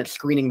was looking at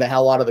screening the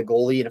hell out of the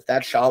goalie, and if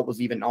that shot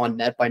was even on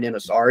net by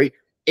Ninasari,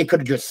 it could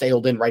have just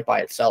sailed in right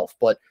by itself.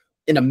 But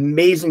an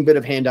amazing bit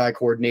of hand-eye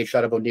coordination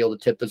out of O'Neal to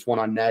tip this one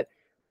on net.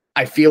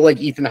 I feel like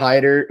Ethan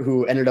Hyder,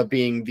 who ended up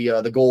being the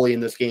goalie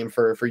in this game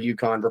for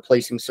UConn,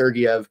 replacing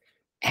Sergeyev,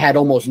 had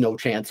almost no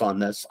chance on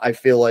this. I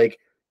feel like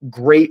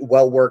great,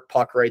 well-worked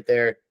puck right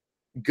there.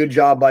 Good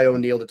job by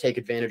O'Neal to take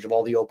advantage of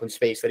all the open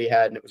space that he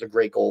had, and it was a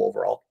great goal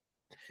overall.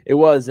 It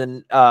was,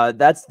 and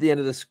that's the end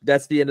of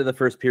the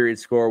first period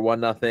score,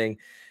 1-0.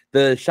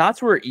 The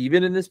shots were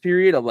even in this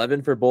period,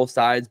 11 for both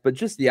sides, but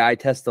just the eye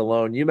test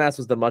alone, UMass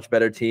was the much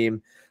better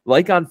team.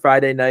 Like on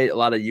Friday night, a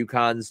lot of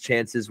UConn's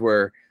chances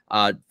were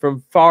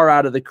from far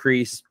out of the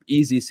crease,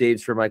 easy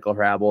saves for Michael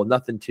Hrabel,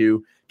 nothing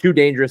too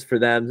dangerous for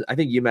them. I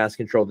think UMass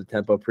controlled the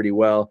tempo pretty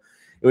well.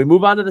 And we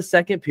move on to the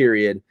second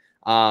period.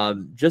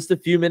 Just a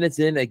few minutes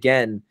in,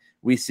 again,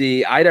 we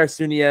see Aidar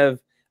Suniev.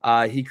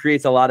 He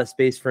creates a lot of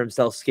space for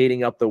himself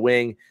skating up the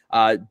wing.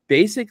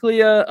 Basically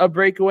a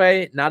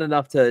breakaway, not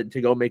enough to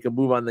go make a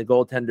move on the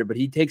goaltender, but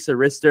he takes a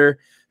wrister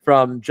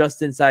from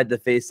just inside the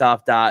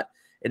faceoff dot.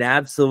 An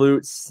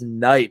absolute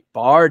snipe,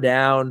 bar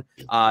down.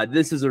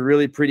 This is a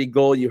really pretty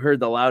goal. You heard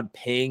the loud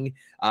ping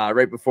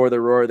right before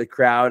the roar of the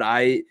crowd.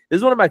 This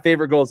is one of my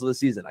favorite goals of the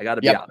season. I got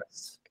to be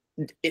honest.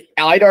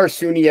 Aidar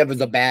Suniev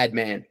is a bad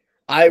man.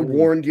 I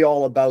warned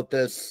y'all about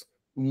this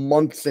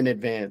months in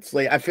advance.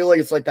 Like, I feel like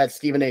it's like that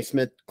Stephen A.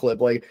 Smith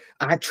clip. Like,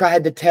 I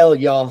tried to tell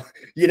y'all.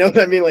 You know what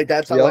I mean? Like,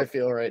 that's how I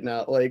feel right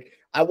now. Like,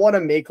 I want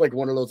to make like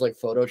one of those like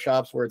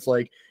Photoshops where it's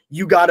like,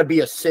 you got to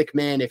be a sick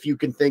man if you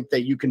can think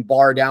that you can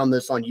bar down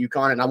this on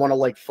UConn. And I want to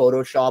like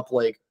Photoshop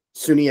like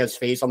Sunia's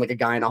face on like a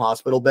guy in a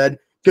hospital bed,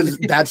 because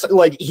that's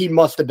like, he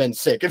must have been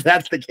sick if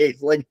that's the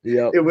case. Like,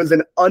 it was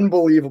an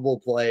unbelievable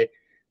play.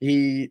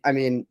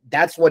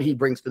 That's what he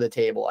brings to the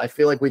table. I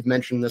feel like we've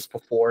mentioned this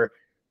before.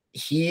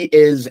 He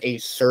is a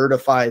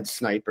certified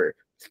sniper.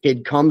 This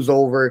kid comes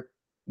over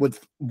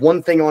with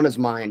one thing on his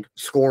mind,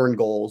 scoring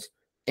goals.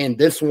 And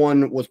this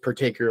one was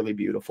particularly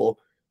beautiful.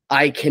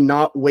 I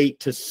cannot wait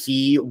to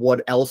see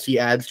what else he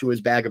adds to his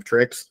bag of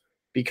tricks,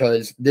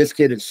 because this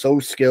kid is so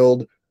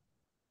skilled.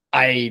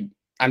 I'm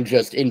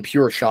just in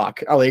pure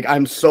shock.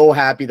 I'm so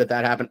happy that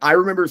happened. I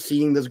remember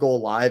seeing this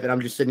goal live, and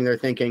I'm just sitting there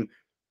thinking,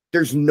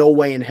 there's no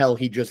way in hell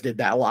he just did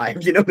that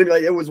live. You know,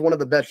 like, it was one of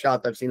the best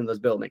shots I've seen in this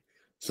building.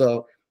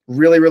 So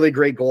really, really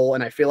great goal.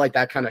 And I feel like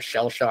that kind of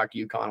shell-shocked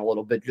UConn a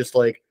little bit, just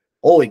like,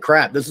 holy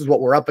crap, this is what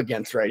we're up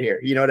against right here.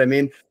 You know what I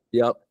mean?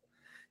 Yep.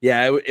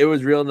 Yeah, it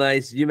was real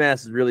nice.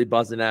 UMass is really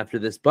buzzing after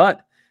this,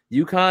 but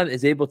UConn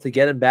is able to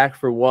get him back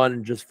for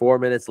one just 4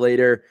 minutes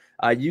later.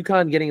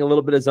 UConn getting a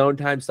little bit of zone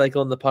time,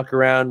 cycling the puck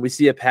around. We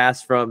see a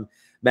pass from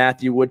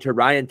Matthew Wood to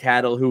Ryan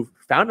Tattle, who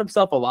found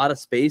himself a lot of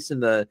space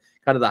in the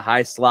kind of the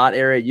high slot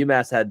area.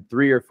 UMass had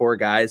 3 or 4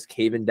 guys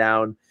caving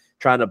down,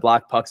 trying to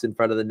block pucks in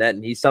front of the net,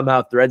 and he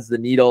somehow threads the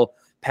needle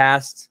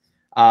past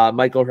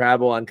Michael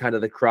Hrabel on kind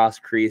of the cross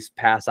crease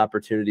pass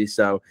opportunity.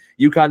 So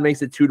UConn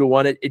makes it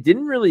 2-1. It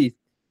didn't really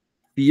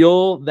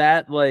feel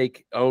that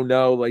like, oh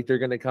no, like they're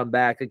gonna come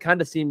back. It kind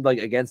of seemed like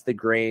against the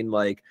grain,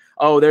 like,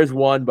 oh, there's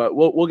one, but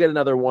we'll get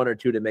another 1 or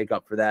 2 to make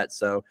up for that.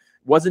 So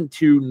wasn't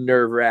too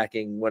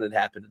nerve-wracking when it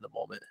happened in the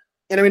moment.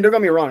 And I mean, don't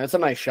get me wrong, it's a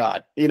nice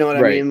shot. You know what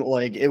I mean?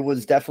 Like, it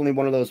was definitely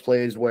one of those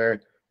plays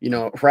where, you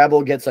know,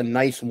 Hrabel gets a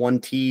nice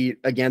 1T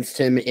against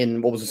him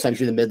in what was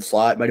essentially the mid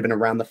slot. It might have been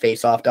around the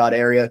face-off dot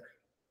area.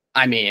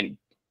 I mean,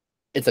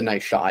 it's a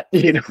nice shot.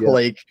 You know,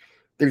 like,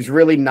 there's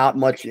really not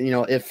much, you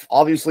know, if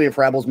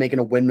Hrabel's making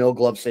a windmill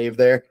glove save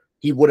there,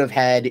 he would have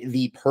had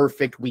the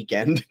perfect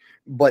weekend.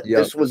 But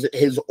this was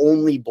his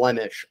only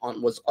blemish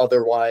on was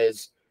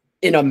otherwise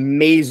an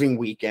amazing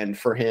weekend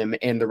for him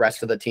and the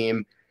rest of the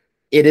team.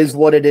 It is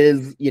what it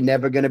is. You're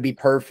never going to be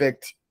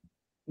perfect.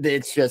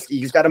 It's just,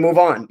 you just got to move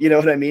on. You know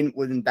what I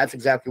mean? That's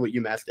exactly what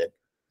UMass did.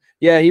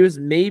 Yeah, he was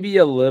maybe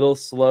a little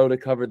slow to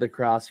cover the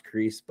cross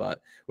crease,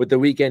 but with the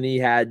weekend he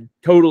had,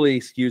 totally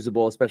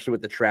excusable, especially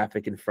with the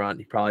traffic in front.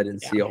 He probably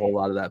didn't see a whole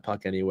lot of that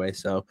puck anyway.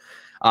 So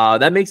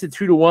that makes it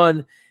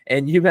 2-1,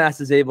 and UMass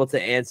is able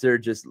to answer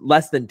just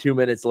less than 2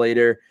 minutes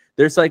later.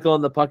 They're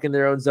cycling the puck in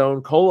their own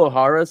zone. Cole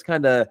O'Hara's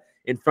kind of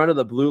in front of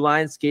the blue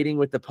line, skating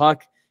with the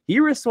puck. He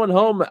wrists one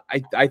home.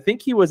 I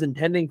think he was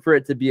intending for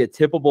it to be a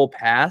tippable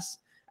pass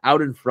out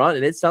in front,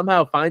 and it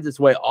somehow finds its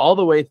way all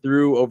the way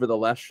through over the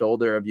left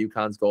shoulder of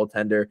UConn's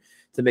goaltender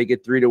to make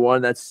it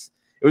 3-1.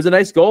 It was a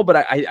nice goal, but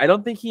I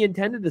don't think he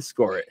intended to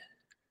score it.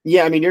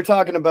 Yeah, I mean, you're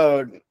talking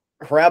about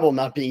Hrabel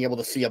not being able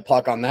to see a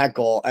puck on that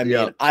goal. I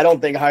mean, I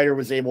don't think Hyder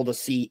was able to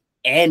see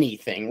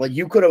anything. Like,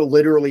 you could have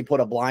literally put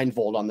a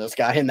blindfold on this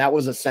guy, and that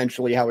was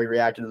essentially how he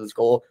reacted to this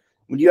goal.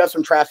 When you have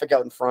some traffic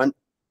out in front,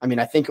 I mean,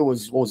 I think it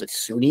was, what was it,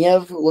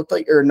 Suniev looked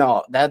like? Or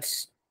no,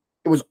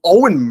 it was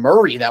Owen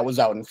Murray that was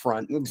out in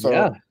front.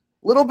 So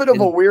little bit of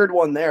a weird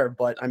one there,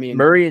 but I mean,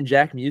 Murray and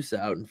Jack Musa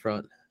out in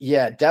front.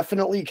 Yeah,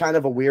 definitely kind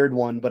of a weird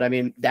one, but I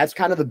mean, that's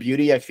kind of the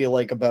beauty I feel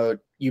like about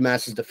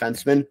UMass's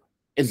defensemen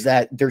is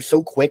that they're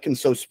so quick and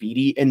so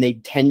speedy, and they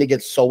tend to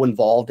get so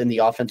involved in the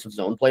offensive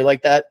zone play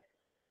like that.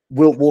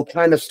 We'll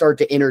kind of start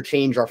to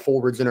interchange our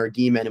forwards and our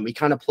D-men, and we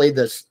kind of play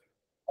this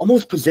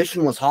almost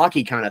positionless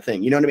hockey kind of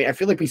thing. You know what I mean? I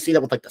feel like we see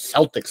that with like the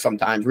Celtics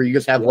sometimes, where you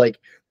just have like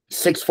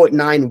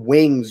 6'9"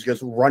 wings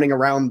just running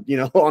around,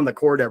 on the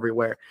court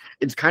everywhere.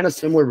 It's kind of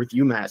similar with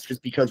UMass,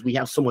 just because we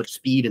have so much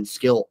speed and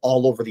skill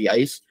all over the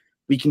ice.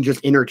 We can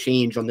just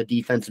interchange on the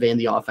defensive and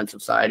the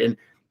offensive side. And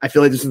I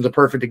feel like this is a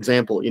perfect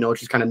example. It's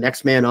just kind of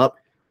next man up,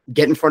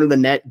 get in front of the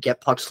net,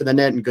 get pucks to the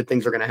net, and good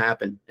things are going to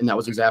happen. And that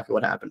was exactly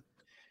what happened.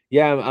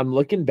 Yeah, I'm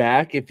looking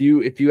back. If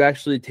you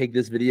actually take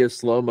this video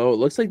slow-mo, it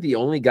looks like the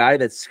only guy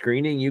that's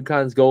screening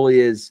UConn's goalie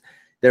is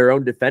their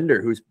own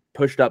defender, who's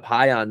pushed up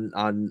high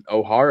on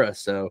O'Hara.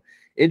 So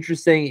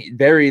interesting,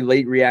 very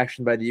late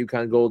reaction by the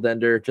UConn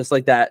goaltender. Just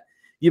like that,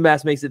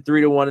 UMass makes it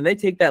 3-1, and they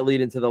take that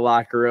lead into the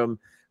locker room.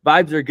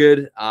 Vibes are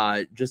good.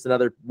 Just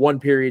another one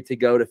period to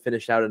go to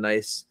finish out a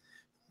nice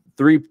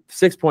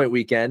 6-point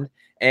weekend.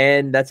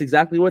 And that's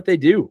exactly what they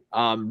do.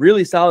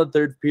 Really solid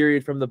third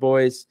period from the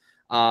boys.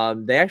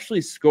 They actually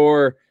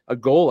score a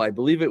goal. I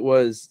believe it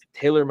was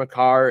Taylor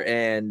McCarr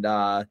and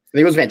I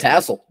think it was Van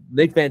Tassel.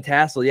 Nick Van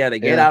Tassel. Yeah, they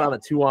get out on a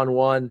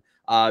 2-on-1.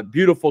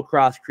 Beautiful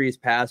cross crease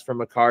pass from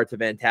McCarr to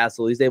Van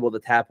Tassel. He's able to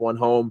tap one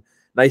home.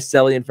 Nice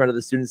celly in front of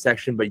the student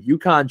section, but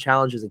UConn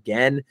challenges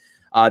again.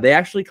 They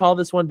actually call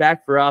this one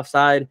back for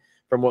offside.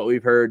 From what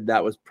we've heard,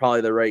 that was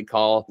probably the right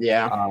call.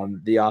 Yeah.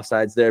 The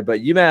offsides there.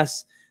 But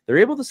UMass, they're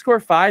able to score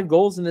 5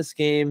 goals in this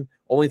game.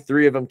 Only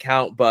 3 of them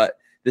count, but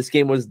this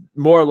game was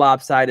more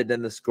lopsided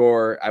than the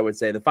score, I would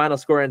say. The final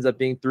score ends up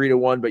being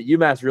 3-1, but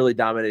UMass really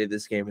dominated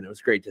this game, and it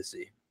was great to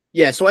see.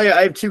 Yeah, so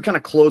I have 2 kind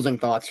of closing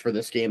thoughts for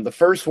this game. The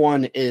first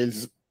one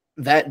is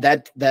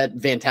that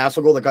Van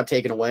Tassel goal that got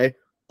taken away,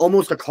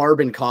 almost a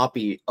carbon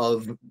copy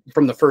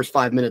from the first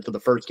 5 minutes of the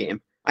first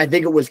game. I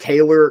think it was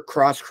Taylor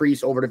cross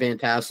crease over to Van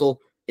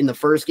Tassel. In the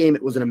first game,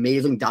 it was an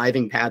amazing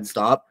diving pad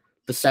stop.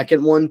 The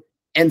second one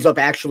ends up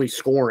actually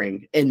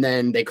scoring, and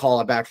then they call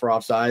it back for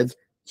offsides.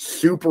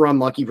 Super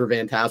unlucky for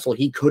Van Tassel.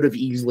 He could have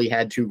easily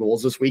had 2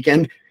 goals this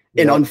weekend,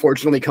 and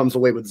unfortunately comes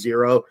away with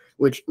 0,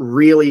 which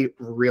really,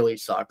 really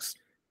sucks.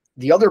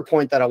 The other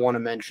point that I want to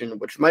mention,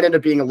 which might end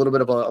up being a little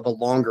bit of a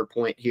longer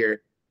point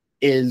here,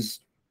 is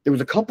there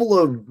was a couple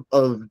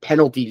of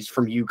penalties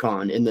from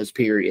UConn in this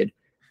period.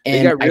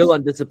 And they got real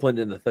undisciplined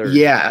in the third.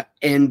 Yeah,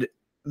 and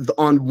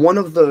on one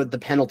of the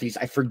penalties,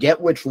 I forget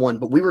which one,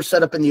 but we were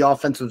set up in the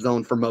offensive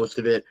zone for most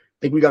of it. I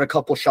think we got a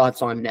couple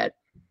shots on net.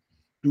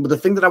 But the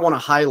thing that I want to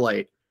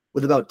highlight,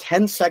 with about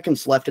 10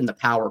 seconds left in the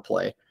power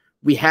play,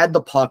 we had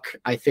the puck,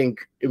 I think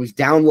it was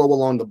down low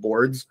along the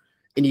boards,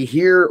 and you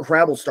hear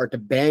Hrabel start to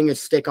bang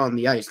his stick on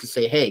the ice to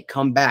say, hey,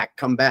 come back.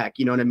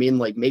 You know what I mean?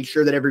 Like, make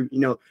sure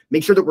that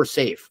make sure that we're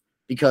safe.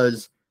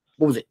 Because,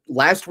 what was it,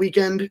 last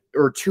weekend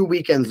or 2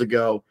 weekends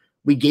ago,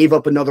 we gave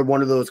up another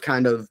one of those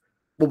kind of,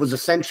 what was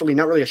essentially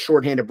not really a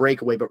shorthanded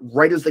breakaway, but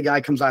right as the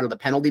guy comes out of the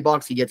penalty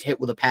box, he gets hit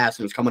with a pass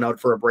and is coming out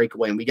for a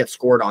breakaway, and we get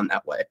scored on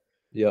that way.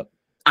 Yep.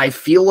 I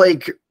feel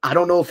like, I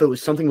don't know if it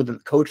was something within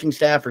the coaching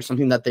staff or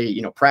something that they,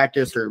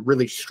 practiced or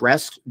really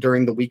stressed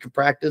during the week of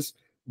practice.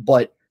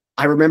 But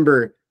I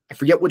remember, I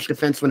forget which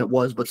defenseman it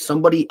was, but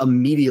somebody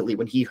immediately,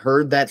 when he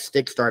heard that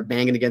stick start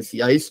banging against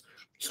the ice,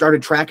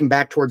 started tracking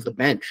back towards the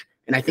bench.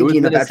 And I think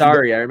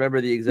I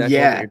remember the exact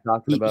one that you're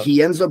talking about.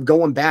 He ends up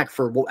going back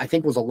for what I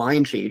think was a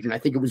line change. And I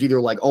think it was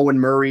either like Owen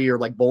Murray or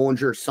like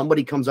Bollinger.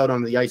 Somebody comes out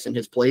on the ice in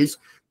his place,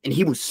 and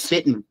he was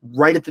sitting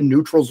right at the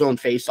neutral zone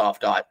faceoff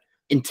dot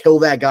until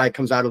that guy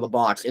comes out of the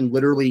box and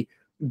literally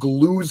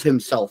glues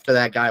himself to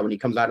that guy when he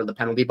comes out of the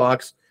penalty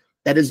box.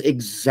 That is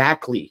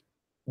exactly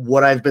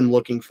what I've been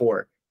looking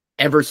for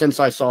ever since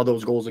I saw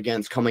those goals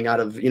against coming out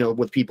of,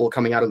 with people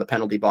coming out of the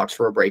penalty box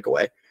for a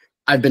breakaway.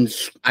 I've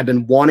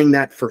been wanting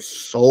that for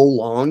so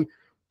long.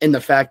 And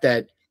the fact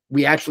that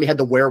we actually had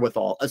the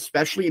wherewithal,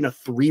 especially in a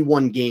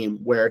 3-1 game,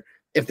 where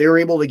if they were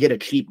able to get a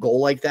cheap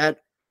goal like that,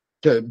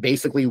 to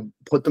basically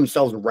put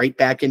themselves right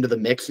back into the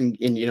mix and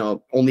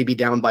only be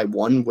down by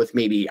 1 with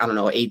maybe,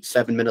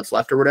 8-7 minutes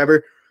left or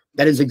whatever.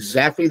 That is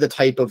exactly the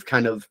type of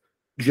kind of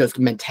just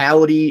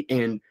mentality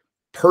and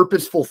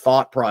purposeful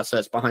thought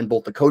process behind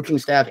both the coaching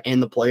staff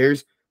and the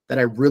players that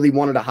I really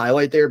wanted to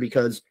highlight there,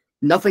 because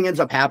nothing ends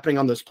up happening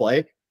on this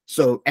play.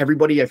 So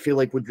everybody, I feel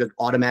like, would just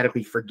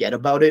automatically forget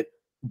about it.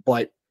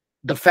 But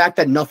the fact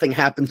that nothing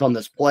happens on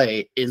this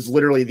play is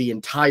literally the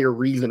entire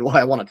reason why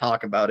I want to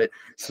talk about it.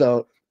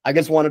 So I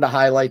just wanted to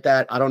highlight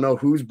that. I don't know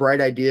whose bright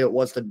idea it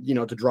was to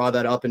draw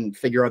that up and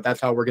figure out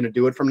that's how we're going to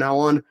do it from now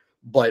on.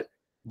 But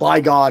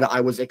by God,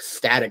 I was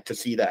ecstatic to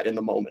see that in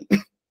the moment.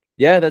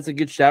 Yeah, that's a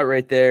good shout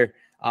right there.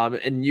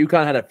 And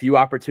UConn had a few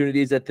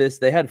opportunities at this.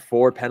 They had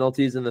 4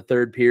 penalties in the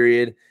third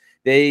period.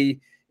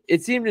 It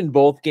seemed in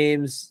both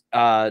games,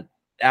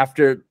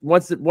 after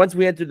once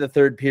we entered the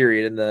third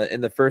period,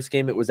 in the first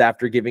game, it was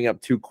after giving up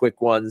 2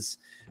 quick ones,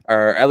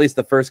 or at least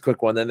the first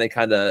quick one. Then they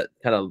kind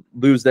of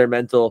lose their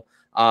mental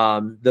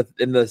In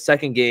the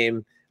second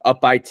game, up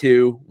by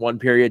 2, 1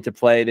 period to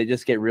play, they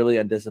just get really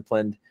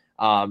undisciplined.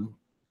 I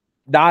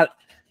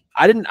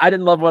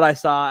didn't love what I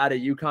saw out of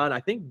UConn. I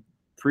think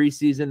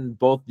preseason,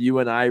 both you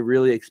and I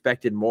really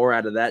expected more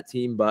out of that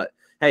team, but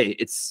hey,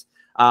 it's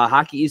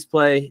Hockey East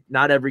play.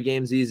 Not every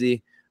game's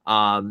easy.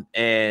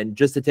 And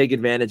just to take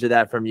advantage of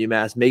that from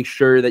UMass, make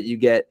sure that you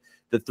get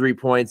the 3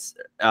 points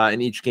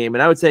in each game.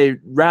 And I would say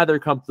rather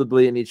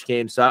comfortably in each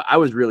game. So I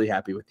was really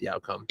happy with the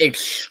outcome.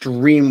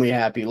 Extremely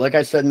happy. Like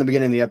I said in the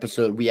beginning of the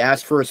episode, we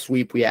asked for a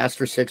sweep. We asked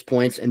for 6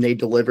 points, and they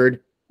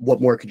delivered.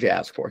 What more could you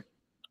ask for?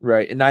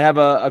 Right. And I have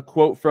a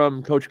quote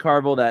from Coach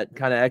Carville that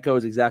kind of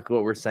echoes exactly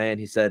what we're saying.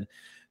 He said,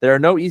 "There are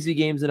no easy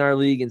games in our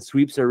league, and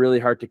sweeps are really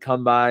hard to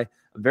come by.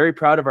 I'm very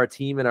proud of our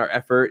team and our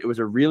effort. It was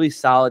a really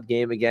solid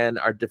game again.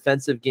 Our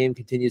defensive game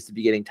continues to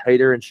be getting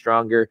tighter and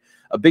stronger.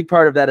 A big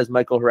part of that is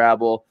Michael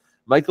Harabel.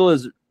 Michael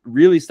is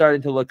really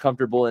starting to look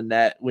comfortable in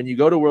net. When you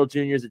go to World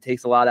Juniors, it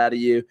takes a lot out of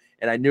you,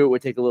 and I knew it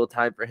would take a little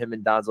time for him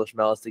and Donzel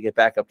Schmellis to get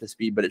back up to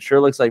speed, but it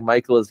sure looks like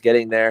Michael is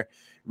getting there.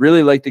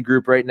 Really like the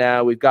group right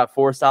now. We've got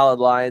 4 solid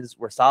lines.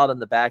 We're solid on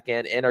the back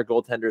end, and our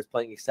goaltender is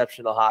playing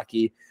exceptional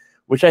hockey,"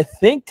 which I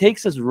think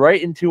takes us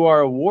right into our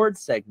award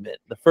segment.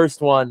 The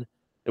first one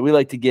that we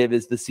like to give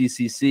is the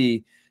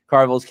CCC,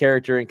 Carville's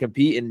Character and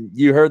Compete, and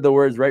you heard the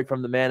words right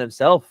from the man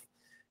himself.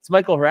 It's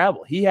Michael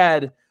Harabel. He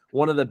had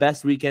one of the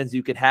best weekends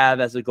you could have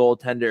as a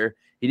goaltender.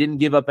 He didn't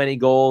give up any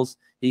goals.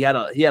 He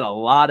didn't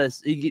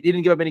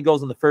give up any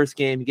goals in the first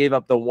game. He gave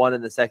up the 1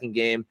 in the second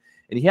game,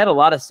 and he had a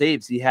lot of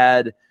saves. He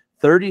had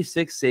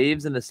 36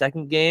 saves in the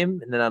second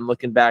game, and then I'm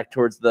looking back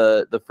towards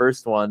the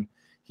first one.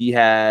 He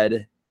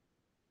had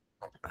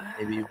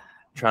maybe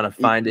trying to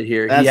find it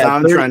here.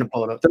 I'm trying to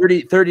pull it up.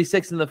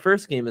 36 in the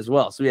first game as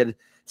well. So we had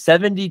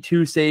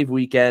 72 save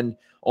weekend,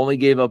 only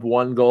gave up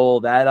 1 goal.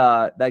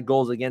 That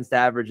goals against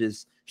average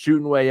is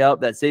shooting way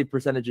up. That save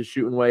percentage is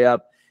shooting way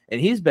up. And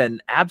he's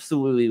been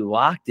absolutely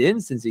locked in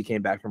since he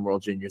came back from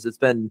World Juniors. It's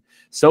been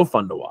so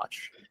fun to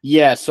watch.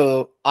 Yeah,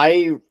 so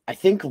I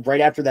think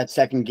right after that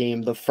second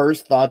game, the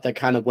first thought that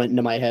kind of went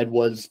into my head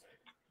was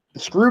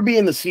screw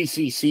being the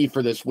CCC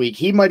for this week.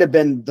 He might have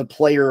been the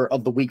player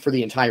of the week for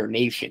the entire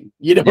nation.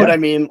 You know what I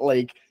mean?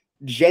 Like,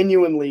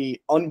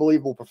 genuinely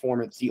unbelievable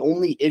performance. The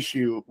only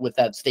issue with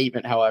that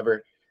statement,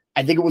 however,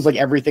 I think it was like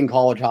everything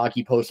college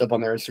hockey posts up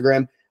on their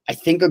Instagram. I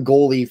think a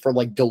goalie for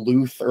like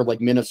Duluth or like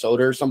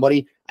Minnesota or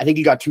somebody, I think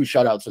he got 2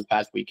 shutouts this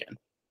past weekend.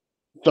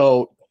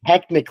 So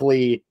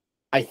technically,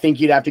 I think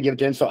you'd have to give it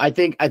to him. So I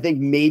think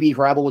maybe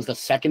Harabel was the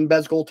second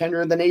best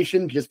goaltender in the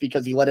nation just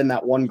because he let in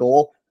that 1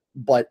 goal.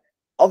 But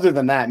other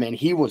than that, man,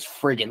 he was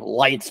friggin'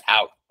 lights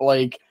out.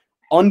 Like,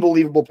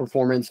 unbelievable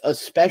performance,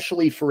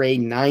 especially for a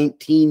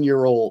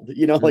 19-year-old.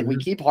 You know, like we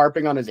keep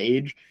harping on his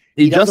age.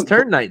 He just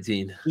turned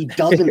 19. He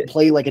doesn't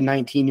play like a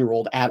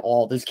 19-year-old at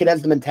all. This kid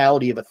has the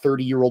mentality of a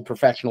 30-year-old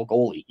professional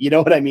goalie. You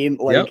know what I mean?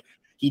 Like,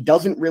 he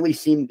doesn't really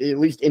seem, at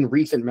least in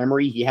recent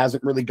memory, he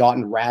hasn't really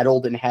gotten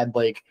rattled and had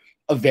like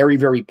a very,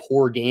 very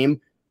poor game.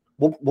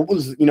 What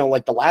was,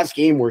 like the last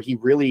game where he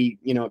really,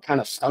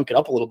 kind of stunk it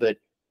up a little bit?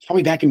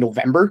 Probably back in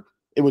November.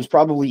 It was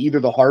probably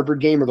either the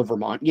Harvard game or the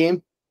Vermont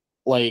game.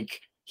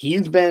 Like,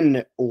 he's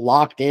been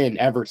locked in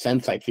ever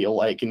since, I feel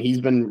like, and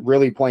he's been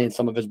really playing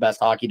some of his best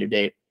hockey to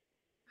date.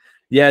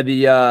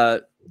 Yeah,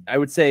 I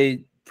would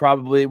say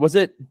probably,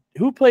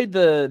 who played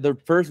the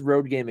first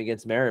road game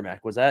against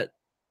Merrimack? Was that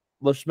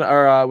was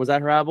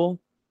that Harabel?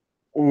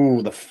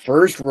 Ooh, the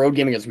first road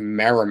game against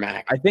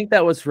Merrimack. I think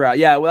that was Harabel.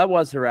 Yeah, well, that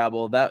was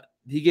Harabel. That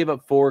he gave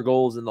up 4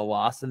 goals in the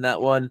loss in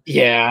that one.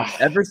 Yeah.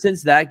 Ever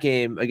since that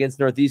game against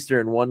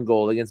Northeastern, 1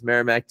 goal, against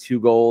Merrimack, 2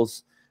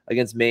 goals,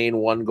 against Maine,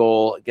 1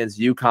 goal, against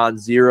UConn,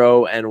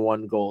 0 and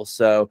 1 goal.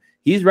 So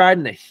he's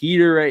riding a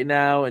heater right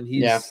now, and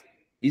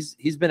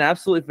he's been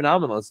absolutely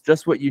phenomenal. It's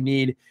just what you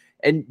need.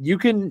 And you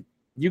can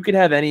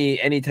have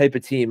any type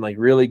of team, like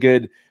really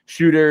good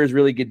shooters,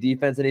 really good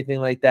defense, anything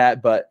like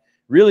that. But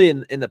really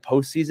in the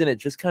postseason, it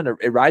just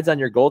it rides on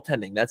your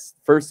goaltending. That's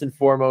first and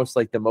foremost,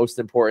 like the most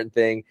important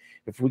thing.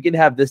 If we can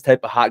have this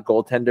type of hot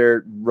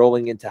goaltender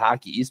rolling into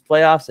Hockey East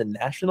playoffs and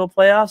national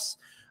playoffs,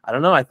 I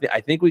don't know. I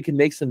think we can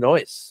make some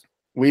noise.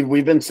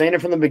 We've been saying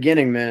it from the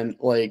beginning, man.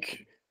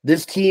 Like,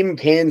 this team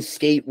can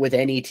skate with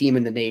any team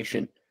in the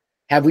nation.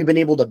 Have we been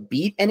able to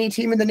beat any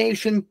team in the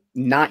nation?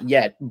 Not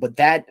yet, but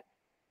that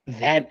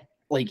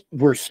like,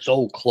 we're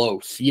so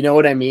close. You know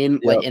what I mean?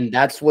 Yep. Like, and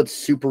that's what's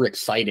super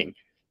exciting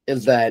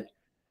is that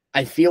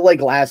I feel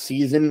like last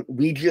season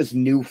we just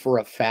knew for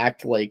a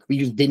fact, like, we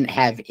just didn't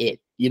have it.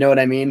 You know what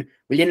I mean?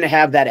 We didn't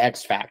have that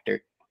X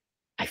factor.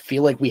 I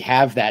feel like we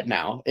have that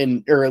now,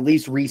 or at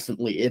least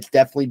recently. It's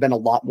definitely been a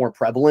lot more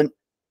prevalent.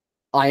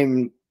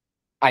 I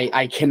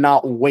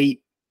cannot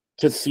wait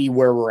to see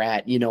where we're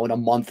at, in a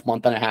month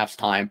and a half's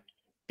time,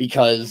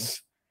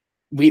 because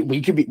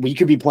we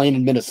could be playing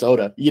in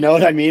Minnesota. You know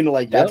what I mean?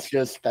 Like, that's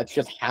just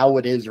how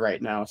it is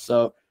right now.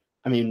 So,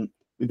 I mean,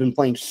 we've been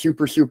playing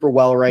super, super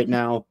well right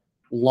now.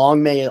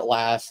 Long may it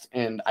last,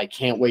 and I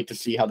can't wait to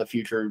see how the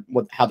future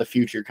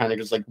kind of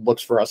just like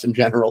looks for us in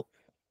general.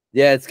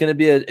 Yeah, it's gonna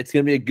be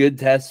a good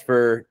test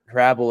for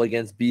Travel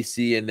against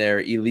BC and their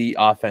elite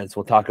offense.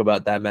 We'll talk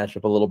about that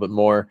matchup a little bit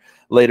more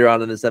later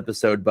on in this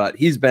episode, but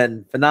he's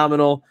been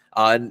phenomenal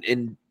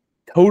and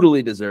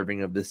totally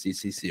deserving of the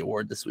CCC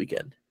award this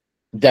weekend.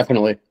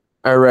 Definitely.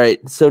 All right,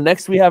 so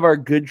next we have our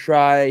Good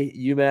Try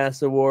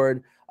UMass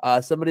award.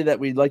 Somebody that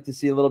we'd like to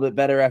see a little bit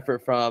better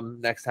effort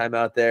from next time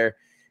out there.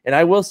 And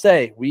I will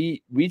say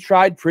we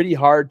tried pretty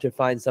hard to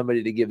find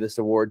somebody to give this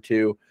award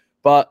to,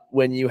 but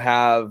when you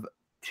have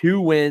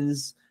 2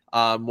 wins,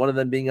 one of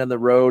them being on the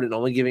road and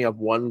only giving up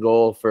 1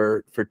 goal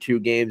for 2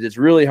 games, it's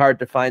really hard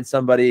to find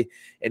somebody,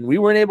 and we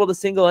weren't able to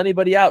single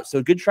anybody out.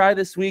 So Good Try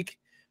this week.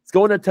 It's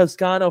going to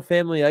Toscano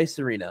Family Ice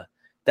Arena.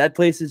 That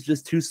place is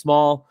just too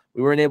small.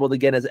 We weren't able to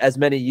get as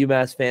many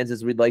UMass fans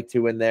as we'd like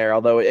to in there,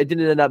 although it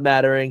didn't end up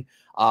mattering.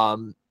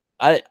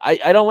 I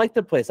don't like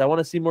the place. I want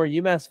to see more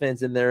UMass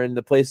fans in there, and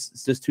the place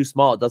is just too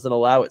small. It doesn't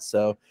allow it.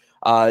 So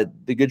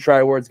the Good Try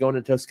Award's going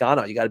to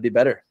Toscano. You got to be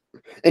better.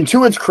 And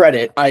to its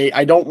credit,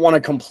 I don't want to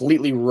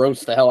completely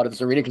roast the hell out of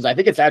this arena because I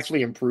think it's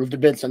actually improved a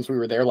bit since we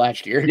were there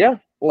last year. Yeah.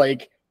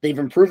 Like, they've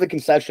improved the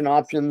concession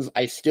options.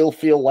 I still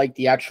feel like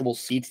the actual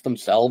seats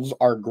themselves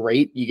are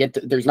great.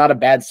 There's not a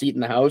bad seat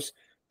in the house.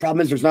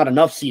 Problem is there's not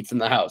enough seats in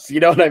the house. You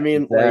know what I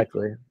mean?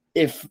 Exactly.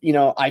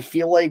 Like, I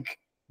feel like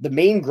the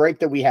main gripe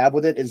that we have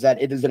with it is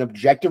that it is an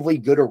objectively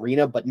good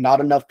arena, but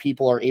not enough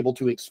people are able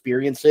to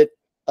experience it,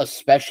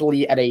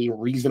 especially at a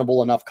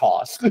reasonable enough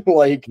cost.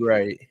 Like,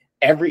 right.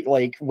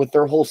 With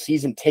their whole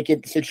season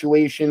ticket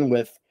situation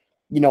with,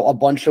 a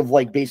bunch of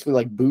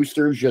basically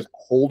boosters just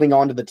holding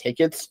on to the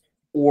tickets,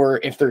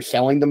 or if they're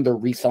selling them, they're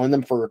reselling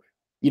them for,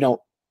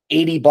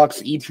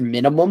 $80 each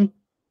minimum.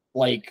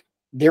 Like,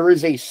 there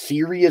is a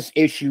serious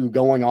issue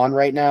going on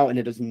right now, and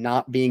it is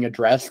not being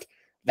addressed.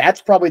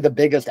 That's probably the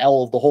biggest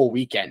L of the whole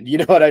weekend. You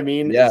know what I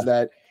mean? Yeah. Is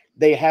that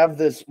they have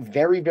this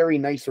very, very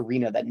nice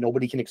arena that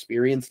nobody can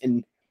experience.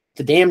 And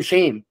it's a damn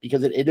shame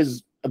because it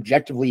is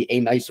objectively a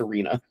nice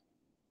arena.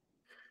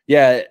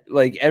 Yeah,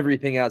 like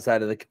everything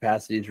outside of the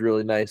capacity is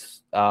really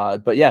nice.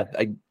 But yeah,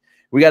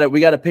 we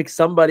gotta pick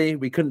somebody.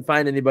 We couldn't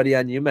find anybody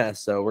on UMass,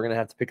 so we're gonna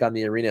have to pick on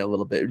the arena a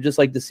little bit. We'd just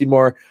like to see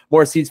more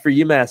seats for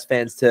UMass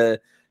fans to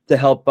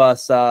help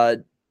us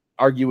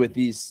argue with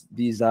these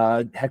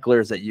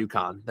hecklers at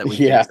UConn that we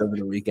faced over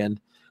the weekend.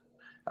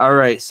 All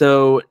right,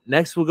 so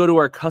next we'll go to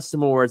our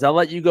custom awards. I'll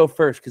let you go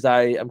first because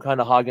I'm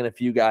kind of hogging a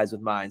few guys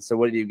with mine. So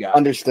what do you got?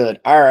 Understood.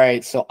 All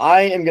right, so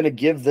I am gonna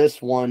give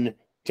this one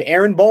to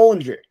Aaron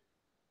Bollinger.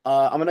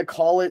 I'm going to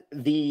call it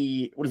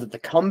the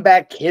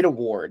Comeback Kid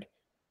Award.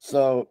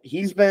 So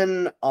he's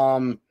been,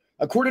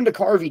 according to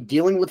Carvey,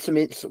 dealing with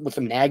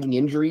some nagging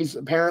injuries,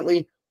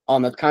 apparently.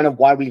 That's kind of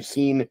why we've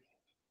seen,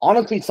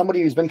 honestly,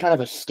 somebody who's been kind of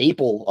a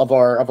staple of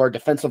our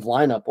defensive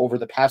lineup over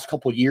the past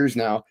couple years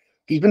now.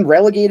 He's been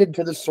relegated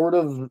to this sort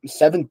of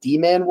 7th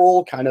D-man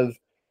role, kind of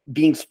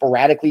being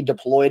sporadically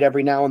deployed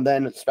every now and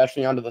then,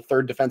 especially onto the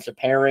 3rd defensive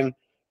pairing.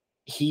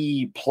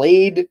 He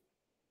played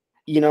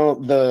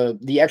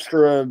the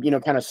extra,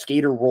 kind of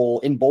skater role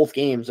in both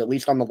games, at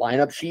least on the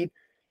lineup sheet.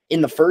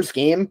 In the first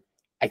game,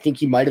 I think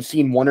he might have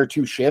seen 1 or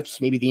 2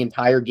 shifts, maybe the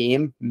entire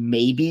game,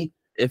 maybe.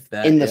 If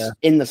that.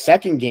 In the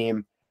second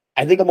game,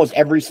 I think almost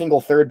every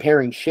single 3rd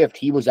pairing shift,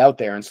 he was out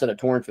there instead of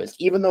Tornfist,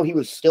 even though he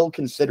was still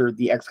considered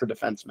the extra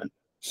defenseman.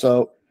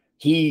 So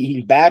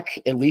he's back,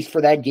 at least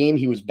for that game.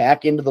 He was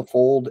back into the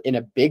fold in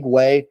a big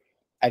way.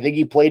 I think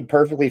he played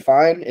perfectly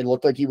fine. It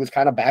looked like he was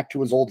kind of back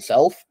to his old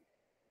self.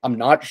 I'm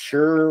not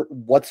sure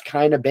what's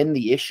kind of been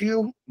the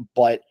issue,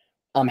 but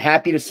I'm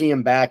happy to see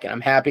him back, and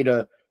I'm happy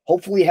to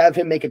hopefully have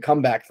him make a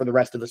comeback for the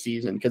rest of the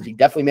season because he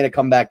definitely made a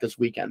comeback this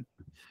weekend.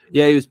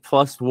 Yeah, he was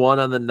 +1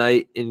 on the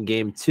night in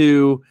game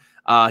 2.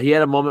 He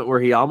had a moment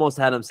where he almost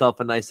had himself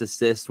a nice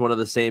assist, one of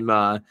the same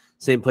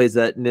plays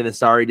that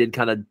Ninasari did,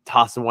 kind of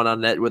tossing one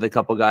on net with a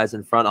couple guys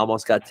in front,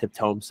 almost got tipped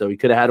home, so he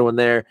could have had one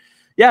there.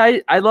 Yeah,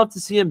 I'd love to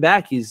see him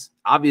back. He's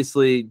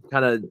obviously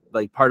kind of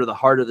like part of the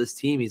heart of this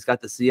team. He's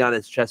got the C on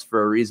his chest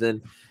for a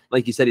reason.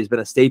 Like you said, he's been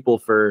a staple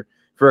for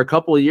a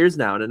couple of years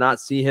now, and to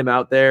not see him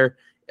out there,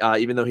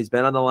 even though he's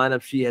been on the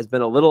lineup sheet, has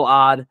been a little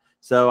odd.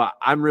 So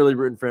I'm really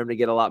rooting for him to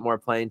get a lot more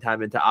playing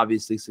time and to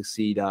obviously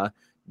succeed.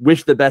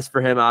 Wish the best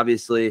for him,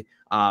 obviously.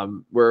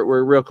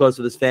 We're real close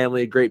with his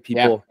family, great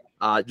people.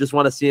 Yeah. Just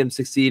want to see him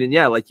succeed. And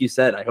yeah, like you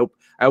said, I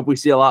hope we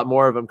see a lot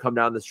more of him come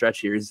down the stretch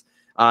here. He's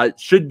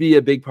should be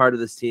a big part of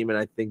this team, and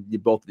I think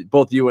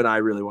both you and I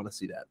really want to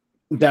see that.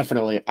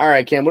 Definitely. All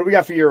right, Cam, what do we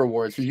got for your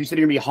awards? Because you said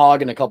you're going to be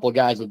hogging a couple of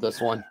guys with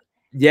this one.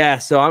 Yeah,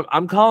 so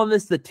I'm calling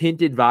this the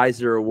Tinted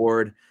Visor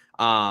Award.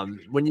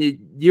 When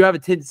you have a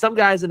tint, some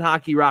guys in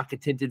hockey rock a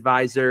tinted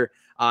visor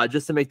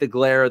just to make the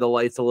glare of the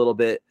lights a little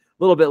bit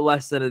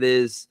less than it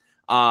is.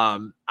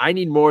 I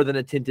need more than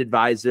a tinted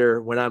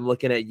visor when I'm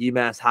looking at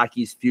UMass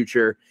hockey's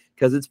future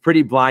because it's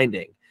pretty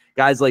blinding.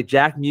 Guys like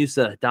Jack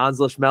Musa, Don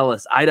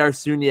Zlishmelis, Idar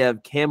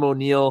Suniev, Cam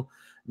O'Neill,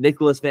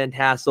 Nicholas Van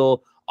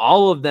Tassel,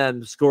 all of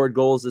them scored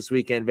goals this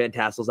weekend. Van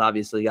Tassel's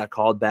obviously got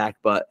called back,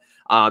 but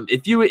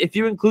if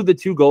you include the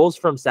 2 goals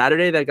from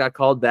Saturday that got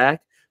called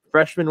back,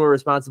 freshmen were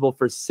responsible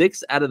for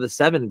 6 out of the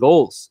 7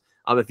 goals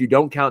If you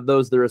don't count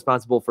those, they're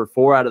responsible for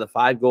 4 out of the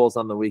 5 goals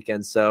on the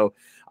weekend. So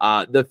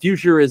the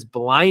future is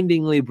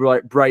blindingly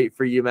bright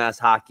for UMass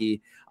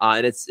hockey,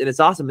 and it's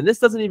awesome. And this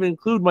doesn't even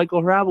include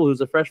Michael Hrabel,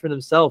 who's a freshman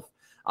himself.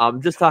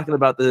 Just talking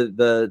about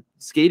the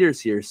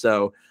skaters here.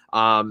 So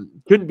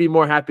couldn't be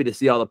more happy to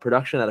see all the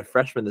production out of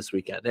freshmen this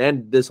weekend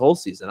and this whole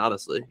season,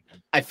 honestly.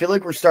 I feel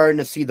like we're starting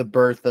to see the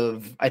birth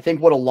of, I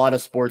think, what a lot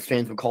of sports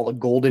fans would call a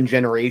golden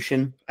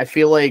generation. I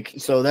feel like,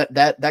 so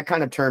that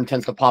kind of term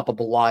tends to pop up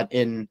a lot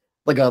in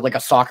like a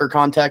soccer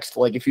context.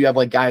 Like if you have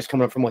like guys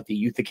coming up from like the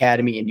youth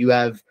academy and you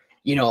have,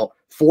 4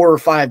 or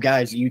 5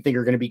 guys that you think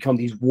are going to become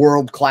these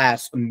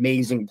world-class,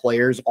 amazing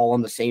players all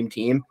on the same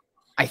team.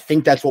 I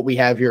think that's what we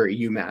have here at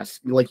UMass.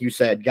 Like you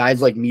said,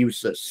 guys like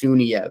Musa,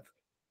 Suniev,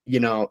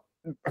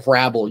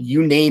 Hrabel,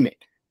 you name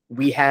it.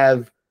 We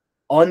have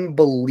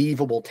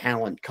unbelievable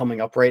talent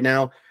coming up right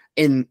now,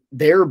 and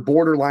they're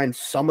borderline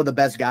some of the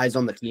best guys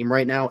on the team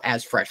right now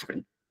as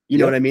freshmen. You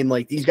know what I mean?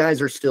 Like these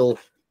guys are still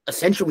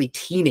essentially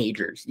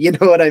teenagers, you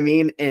know what I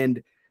mean?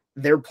 And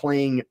they're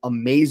playing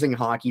amazing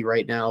hockey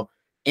right now.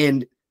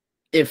 And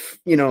if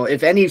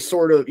any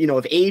sort of,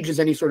 if age is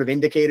any sort of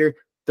indicator,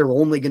 they're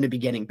only going to be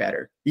getting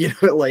better,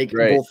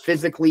 both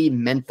physically,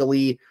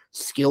 mentally,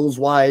 skills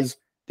wise.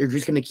 They're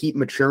just going to keep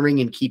maturing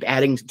and keep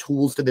adding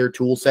tools to their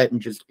tool set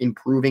and just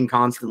improving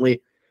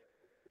constantly.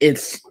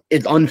 It's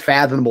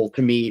unfathomable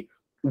to me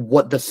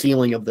what the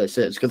ceiling of this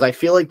is, because I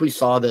feel like we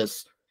saw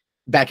this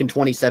back in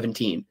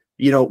 2017.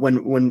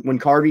 When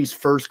Carvey's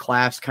first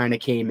class kind of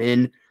came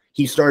in,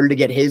 he started to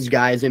get his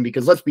guys in,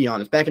 because let's be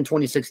honest, back in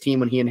 2016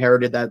 when he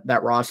inherited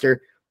that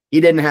roster, he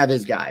didn't have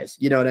his guys.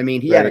 You know what I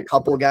mean? He had a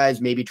couple of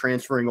guys maybe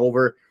transferring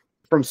over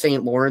from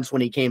St. Lawrence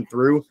when he came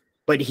through,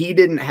 but he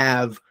didn't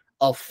have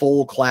a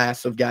full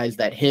class of guys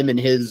that him and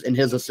his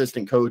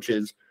assistant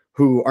coaches,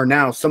 who are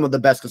now some of the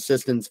best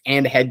assistants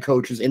and head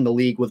coaches in the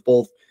league with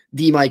both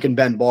D. Mike and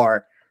Ben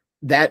Barr,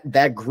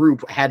 that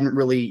group hadn't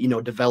really,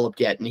 developed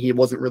yet, and he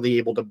wasn't really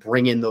able to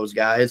bring in those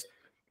guys.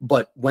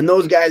 But when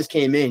those guys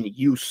came in,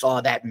 you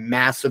saw that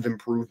massive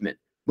improvement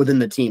within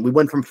the team. We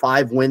went from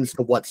 5 wins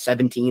to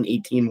 17,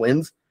 18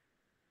 wins.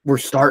 We're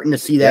starting to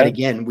see that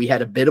again. We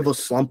had a bit of a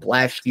slump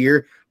last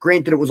year.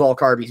 Granted, it was all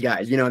Carvey's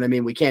guys. You know what I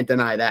mean? We can't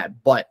deny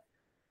that. But,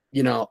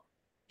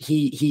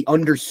 he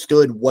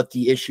understood what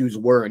the issues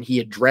were, and he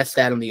addressed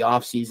that in the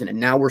offseason. And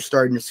now we're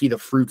starting to see the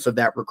fruits of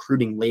that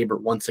recruiting labor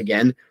once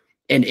again.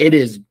 And it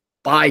is,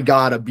 by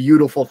God, a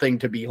beautiful thing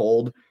to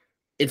behold.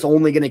 It's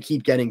only going to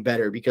keep getting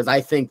better, because I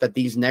think that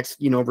these next,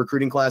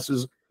 recruiting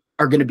classes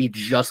are going to be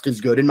just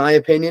as good, in my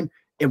opinion.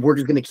 And we're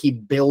just going to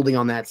keep building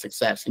on that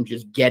success and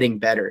just getting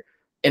better.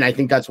 And I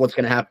think that's what's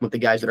going to happen with the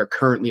guys that are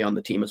currently on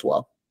the team as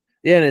well.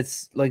 Yeah, and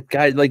it's like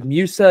guys like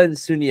Musa and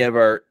Suniev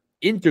are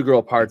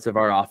integral parts of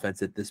our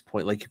offense at this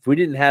point. Like if we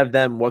didn't have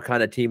them, what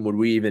kind of team would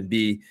we even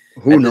be?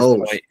 Who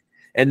knows?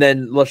 And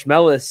then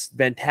Lushmelis,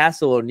 Van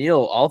Tassel,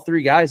 O'Neill, all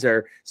 3 guys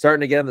are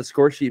starting to get on the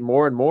score sheet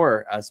more and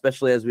more,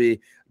 especially as we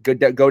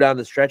go down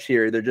the stretch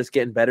here. They're just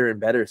getting better and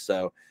better.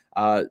 So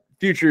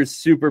future is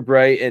super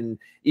bright. And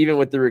even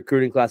with the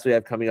recruiting class we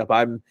have coming up,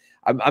 I'm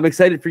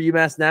excited for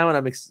UMass now, and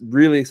I'm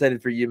really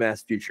excited for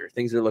UMass future.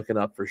 Things are looking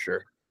up for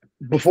sure.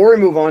 Before we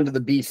move on to the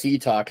BC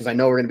talk, because I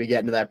know we're going to be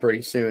getting to that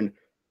pretty soon,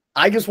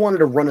 I just wanted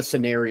to run a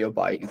scenario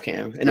by you,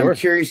 Cam, and I'm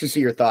curious to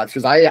see your thoughts,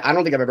 because I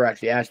don't think I've ever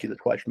actually asked you this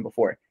question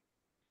before.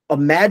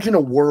 Imagine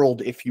a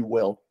world, if you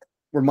will,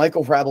 where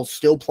Michael Hrabel's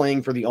still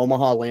playing for the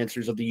Omaha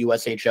Lancers of the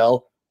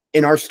USHL,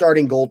 and our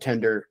starting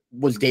goaltender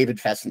was David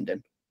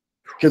Fessenden,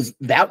 because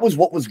that was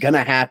what was going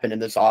to happen in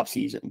this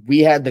offseason. We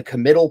had the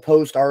committal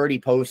post already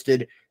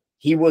posted.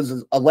 He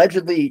was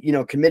allegedly,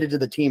 committed to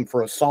the team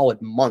for a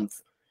solid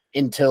month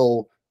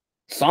until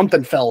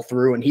something fell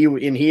through, and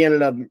he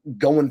ended up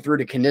going through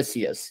to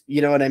Canisius.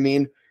 You know what I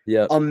mean?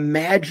 Yeah.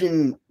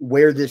 Imagine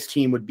where this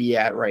team would be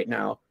at right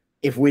now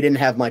if we didn't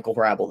have Michael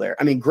Hrabel there.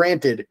 I mean,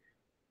 granted,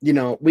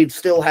 we'd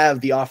still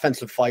have the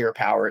offensive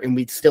firepower, and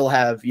we'd still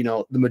have,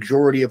 the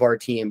majority of our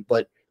team,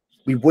 but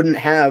we wouldn't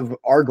have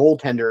our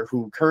goaltender,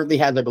 who currently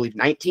has, I believe,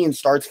 19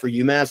 starts for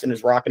UMass and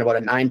is rocking about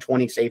a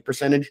 .920 save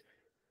percentage.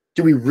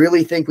 Do we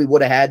really think we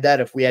would have had that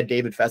if we had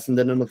David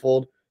Fessenden in the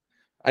fold?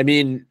 I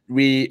mean,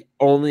 we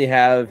only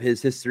have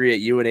his history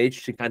at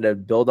UNH to kind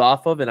of build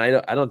off of, and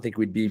I don't think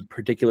we'd be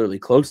particularly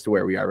close to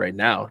where we are right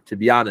now, to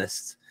be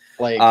honest.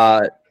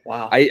 Wow.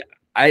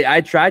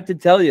 I tried to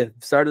tell you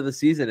start of the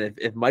season,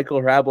 if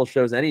Michael Hrabel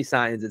shows any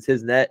signs, it's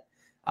his net.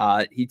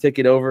 He took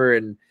it over,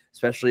 and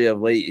especially of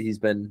late, he's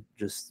been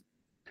just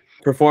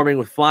performing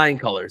with flying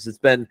colors. It's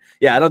been,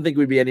 I don't think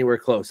we'd be anywhere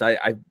close.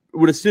 I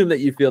would assume that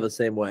you feel the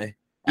same way.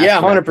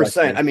 Yeah,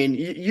 100%. I mean,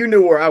 you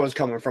knew where I was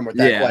coming from with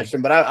that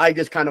question, but I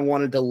just kind of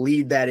wanted to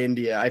lead that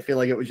into you. I feel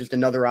like it was just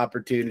another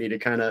opportunity to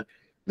kind of at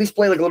least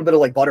play like a little bit of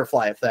like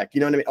butterfly effect.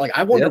 You know what I mean? Like,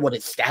 I wonder what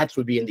his stats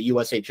would be in the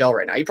USHL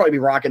right now. He'd probably be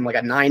rocking like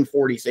a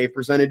 .940 save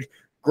percentage.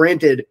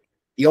 Granted,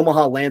 the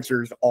Omaha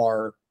Lancers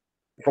are,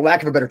 for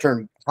lack of a better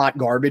term, hot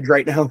garbage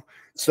right now.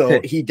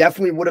 So he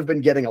definitely would have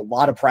been getting a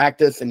lot of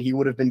practice, and he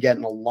would have been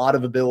getting a lot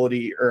of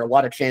ability, or a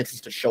lot of chances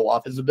to show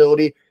off his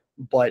ability.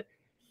 But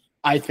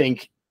I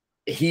think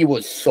he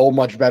was so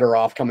much better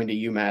off coming to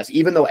UMass,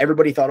 even though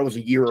everybody thought it was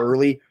a year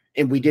early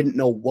and we didn't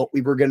know what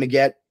we were going to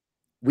get.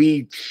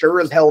 We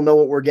sure as hell know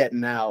what we're getting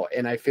now,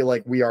 and I feel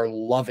like we are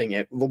loving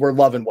it. We're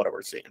loving what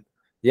we're seeing.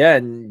 Yeah,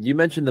 and you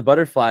mentioned the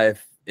butterfly.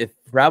 If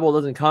Rabel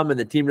doesn't come and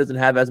the team doesn't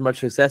have as much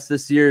success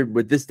this year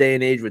with this day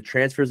and age with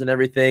transfers and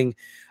everything,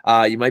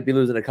 you might be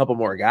losing a couple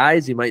more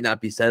guys. You might not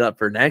be set up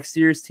for next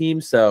year's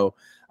team. So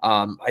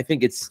I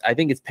think it's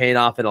paying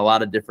off in a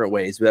lot of different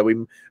ways that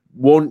we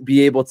won't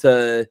be able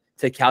to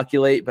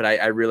calculate. But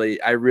I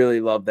really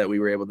love that we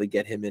were able to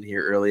get him in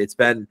here early. It's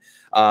been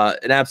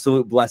an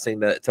absolute blessing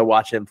to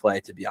watch him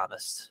play, to be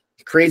honest.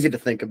 Crazy to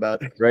think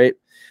about. Right.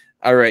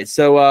 All right.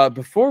 So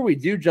before we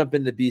do jump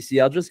into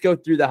BC, I'll just go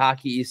through the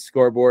Hockey East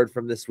scoreboard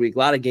from this week. A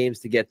lot of games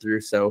to get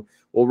through, so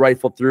we'll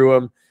rifle through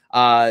them.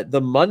 The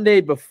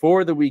Monday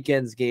before the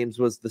weekend's games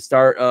was the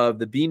start of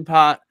the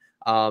Beanpot,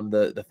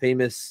 the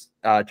famous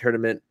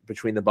tournament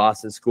between the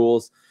Boston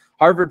schools.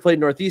 Harvard played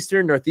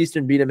Northeastern.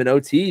 Northeastern beat them in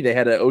OT. They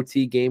had an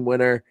OT game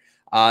winner,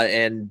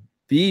 and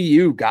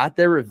BU got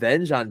their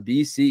revenge on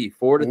BC,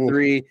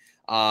 4-3.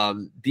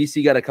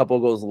 BC got a couple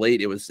of goals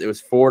late. It was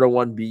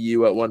 4-1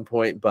 BU at one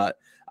point, but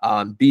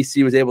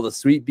BC was able to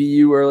sweep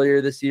BU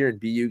earlier this year, and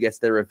BU gets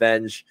their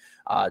revenge.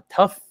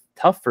 Tough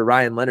for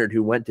Ryan Leonard,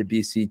 who went to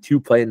BC to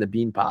play in the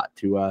Beanpot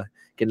to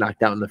get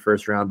knocked out in the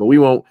first round. But we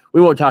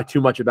won't talk too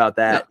much about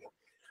that. No.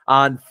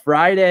 On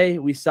Friday,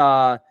 we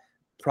saw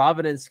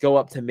Providence go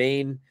up to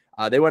Maine.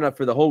 They went up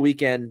for the whole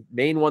weekend.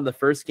 Maine won the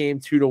first game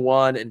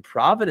 2-1, and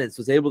Providence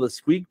was able to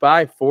squeak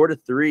by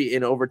 4-3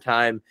 in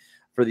overtime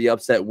for the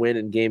upset win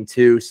in game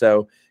 2.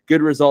 So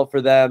good result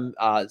for them.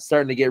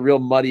 Starting to get real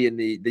muddy in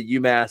the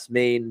UMass,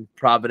 Maine,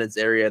 Providence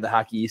area, the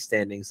Hockey East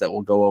standings that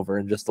we'll go over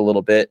in just a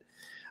little bit.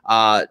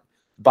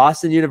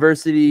 Boston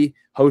University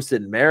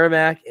hosted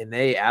Merrimack, and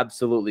they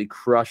absolutely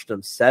crushed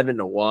them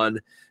 7-1.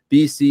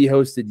 BC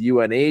hosted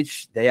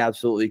UNH. They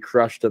absolutely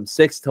crushed them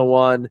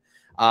 6-1.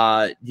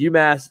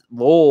 UMass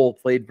Lowell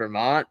played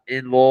Vermont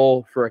in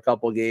Lowell for a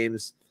couple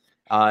games,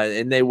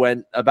 and they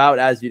went about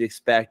as you'd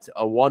expect,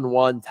 a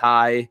 1-1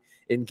 tie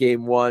in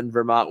game 1.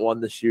 Vermont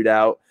won the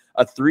shootout.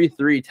 A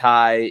 3-3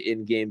 tie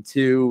in game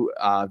 2.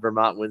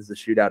 Vermont wins the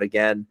shootout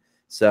again.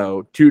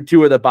 So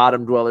two of the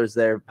bottom dwellers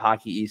there,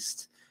 Hockey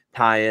East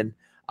tie-in.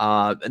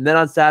 And then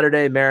on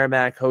Saturday,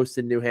 Merrimack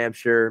hosted New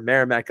Hampshire.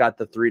 Merrimack got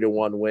the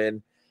 3-1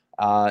 win.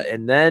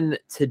 And then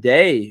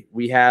today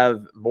we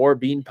have more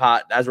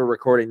Beanpot. As we're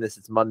recording this,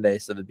 it's Monday,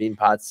 so the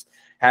Beanpot's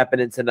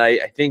happening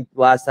tonight. I think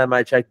last time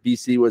I checked,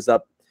 BC was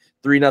up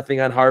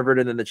 3-0 on Harvard,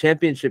 and then the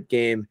championship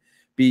game,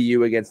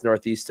 BU against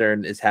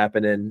Northeastern, is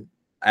happening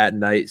at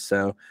night.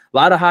 So a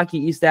lot of Hockey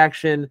East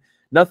action.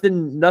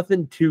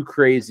 Nothing too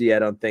crazy, I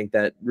don't think,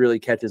 that really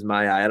catches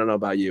my eye. I don't know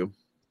about you.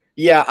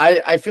 Yeah,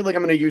 I feel like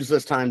I'm going to use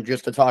this time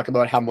just to talk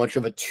about how much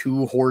of a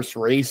two-horse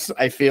race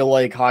I feel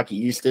like Hockey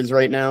East is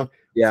right now.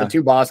 Yeah. The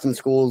two Boston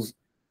schools,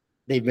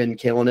 they've been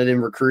killing it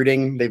in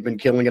recruiting. They've been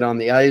killing it on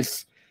the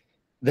ice.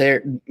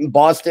 Those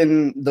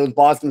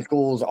Boston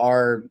schools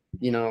are,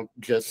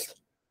 just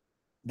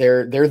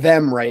they're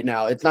them right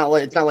now. It's not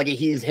like a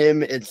he's him.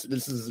 This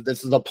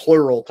is a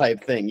plural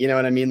type thing. You know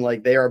what I mean?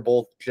 Like they are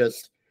both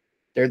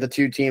they're the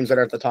two teams that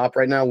are at the top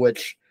right now,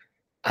 which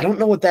I don't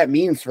know what that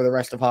means for the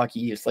rest of Hockey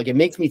East. Like it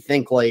makes me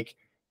think like,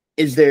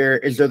 is there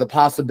the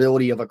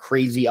possibility of a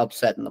crazy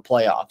upset in the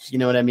playoffs? You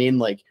know what I mean?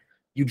 Like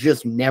you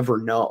just never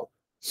know.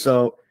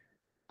 So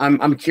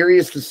I'm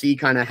curious to see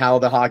kind of how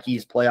the Hockey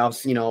East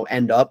playoffs,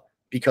 end up,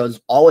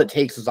 because all it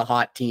takes is a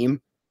hot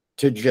team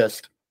to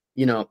just,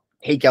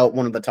 take out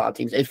one of the top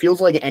teams. It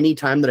feels like any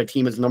time that a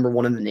team is number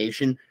one in the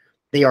nation,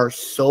 they are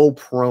so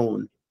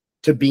prone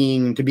to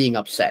being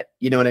upset.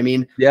 You know what I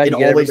mean? Yeah, it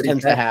always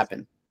tends to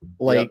happen.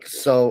 Like,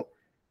 So,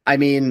 I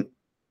mean,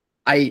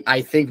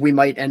 I think we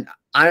might, and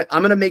I'm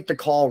going to make the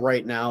call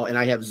right now, and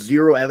I have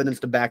zero evidence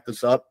to back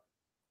this up.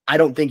 I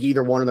don't think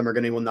either one of them are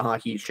going to win the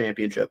Hockey East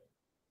championship.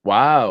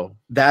 Wow.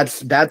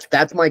 That's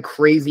my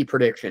crazy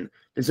prediction.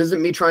 This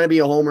isn't me trying to be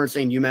a homer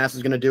saying UMass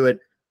is going to do it.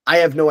 I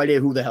have no idea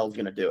who the hell is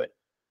going to do it.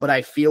 But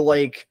I feel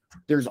like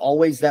there's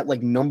always that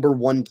like number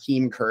one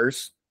team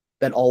curse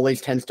that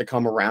always tends to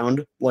come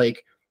around.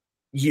 Like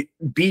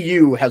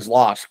BU has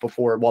lost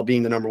before while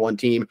being the number one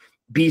team.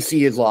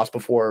 BC has lost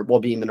before while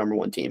being the number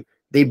one team.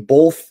 They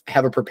both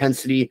have a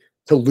propensity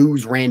to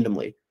lose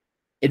randomly.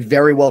 It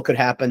very well could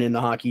happen in the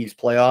Hockey East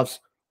playoffs.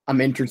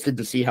 I'm interested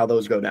to see how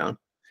those go down.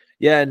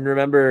 Yeah, and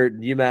remember,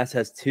 UMass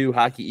has 2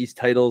 Hockey East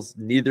titles.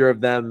 Neither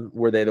of them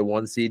were they the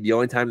 1 seed. The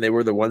only time they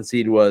were the 1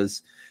 seed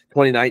was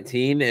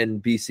 2019,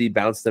 and BC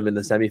bounced them in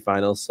the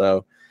semifinals.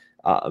 So,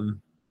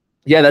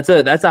 yeah, that's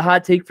a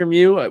hot take from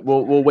you.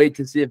 We'll wait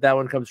to see if that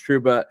one comes true.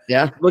 But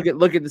yeah, look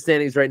at the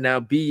standings right now.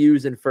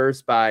 BU's in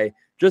first by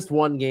just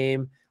 1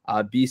 game.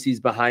 BC's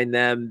behind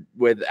them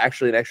with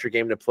actually an extra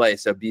game to play,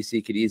 so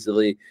BC could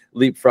easily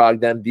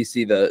leapfrog them.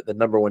 BC, the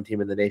number 1 team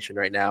in the nation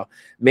right now.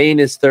 Maine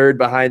is third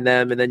behind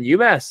them, and then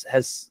UMass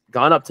has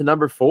gone up to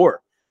number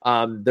 4.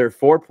 They're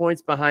 4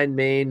 points behind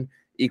Maine,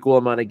 equal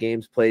amount of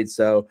games played,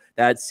 so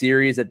that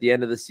series at the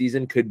end of the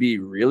season could be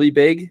really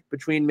big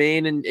between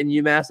Maine and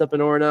UMass up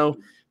in Orono.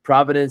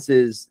 Providence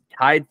is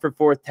tied for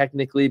fourth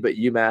technically, but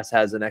UMass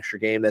has an extra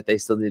game that they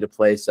still need to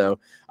play. So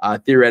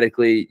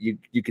theoretically,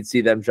 you could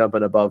see them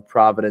jumping above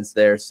Providence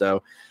there.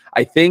 So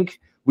I think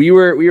we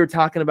were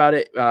talking about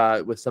it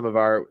with some of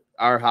our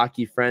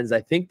hockey friends.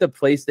 I think the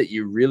place that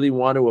you really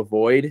want to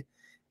avoid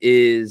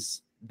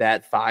is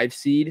that 5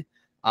 seed.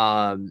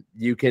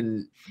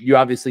 You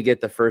obviously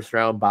get the first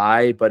round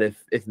bye, but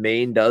if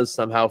Maine does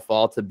somehow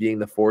fall to being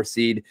the 4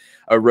 seed,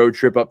 a road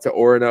trip up to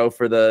Orono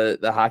for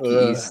the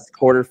Hockey East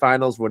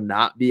quarterfinals would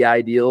not be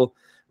ideal.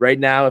 Right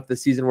now, if the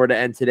season were to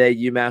end today,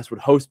 UMass would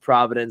host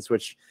Providence,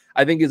 which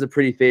I think is a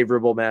pretty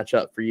favorable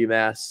matchup for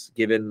UMass,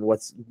 given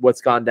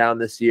what's gone down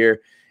this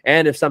year.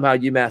 And if somehow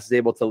UMass is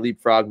able to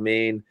leapfrog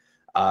Maine,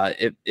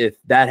 if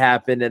that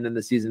happened and then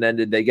the season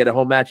ended, they get a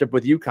home matchup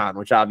with UConn,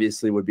 which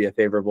obviously would be a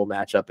favorable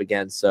matchup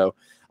again. So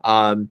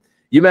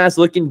UMass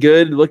looking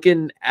good,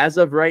 looking as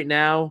of right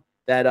now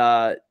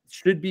that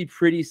should be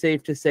pretty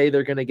safe to say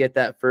they're going to get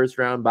that first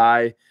round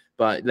bye.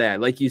 But yeah,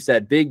 like you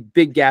said,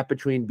 big gap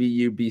between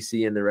BU,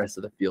 BC, and the rest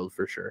of the field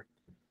for sure.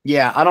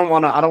 Yeah, I don't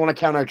want to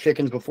count our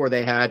chickens before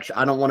they hatch.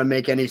 I don't want to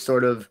make any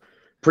sort of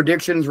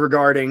predictions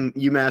regarding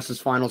UMass's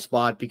final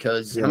spot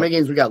because how many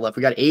games we got left?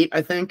 We got 8,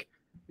 I think.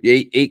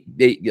 Eight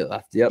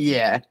left. Yep.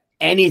 Yeah.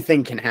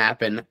 Anything can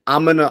happen.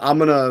 I'm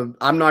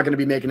not gonna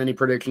be making any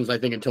predictions, I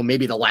think, until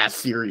maybe the last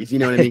series. You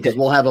know what I mean? Because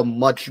we'll have a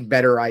much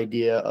better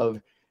idea of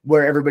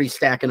where everybody's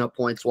stacking up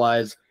points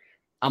wise.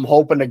 I'm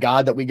hoping to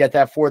God that we get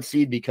that 4th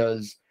seed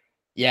because,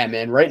 yeah,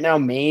 man, right now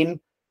Maine,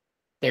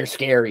 they're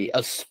scary,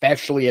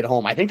 especially at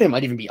home. I think they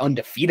might even be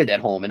undefeated at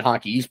home in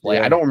Hockey East play.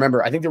 Yeah. I don't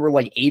remember. I think they were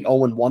like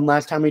 8-0-1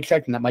 last time we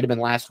checked, and that might have been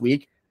last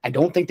week. I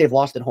don't think they've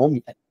lost at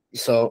home yet.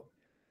 So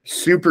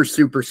super,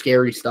 super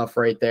scary stuff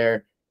right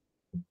there.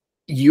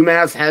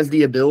 UMass has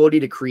the ability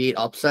to create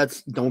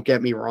upsets. Don't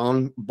get me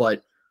wrong,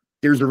 but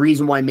there's a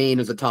reason why Maine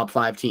is a top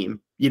 5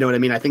 team. You know what I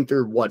mean? I think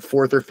they're 4th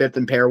or 5th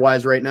in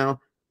pairwise right now,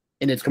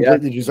 and it's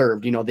completely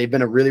deserved. You know, they've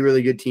been a really,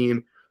 really good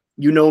team.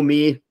 You know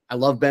me, I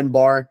love Ben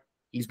Barr.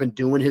 He's been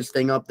doing his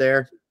thing up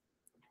there.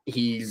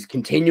 He's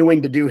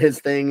continuing to do his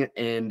thing,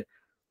 and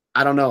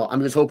I don't know.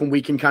 I'm just hoping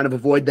we can kind of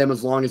avoid them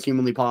as long as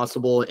humanly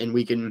possible, and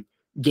we can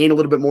gain a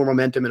little bit more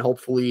momentum, and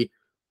hopefully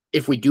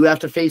if we do have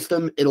to face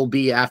them, it'll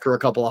be after a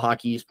couple of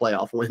Hockey East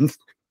playoff wins.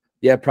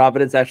 Yeah,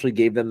 Providence actually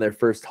gave them their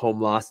first home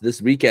loss this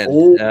weekend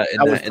in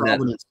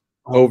that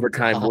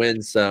overtime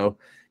win. So,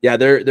 yeah,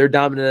 they're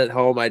dominant at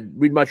home.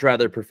 We'd much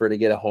rather prefer to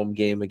get a home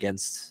game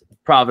against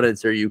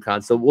Providence or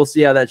UConn. So we'll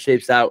see how that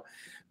shapes out.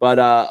 But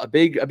a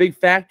big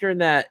factor in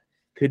that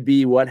could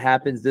be what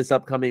happens this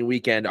upcoming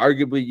weekend.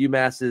 Arguably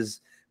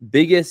UMass's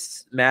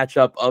biggest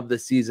matchup of the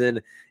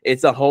season.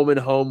 It's a home and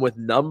home with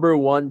number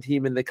 1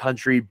 team in the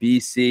country,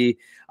 BC.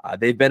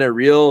 They've been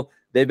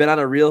on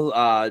a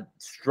real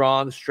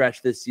strong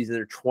stretch this season.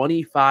 They're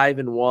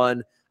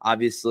 25-1,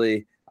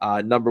 obviously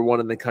number 1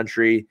 in the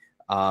country,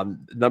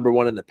 number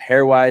 1 in the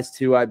pairwise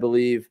too, I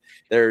believe.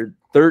 They're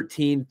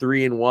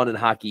 13-3-1 in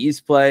Hockey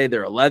East play.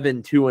 They're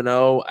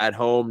 11-2-0 at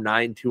home,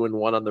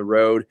 9-2-1 on the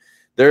road.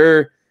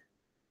 They're,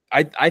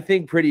 I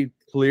think, pretty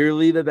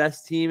clearly the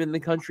best team in the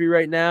country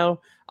right now.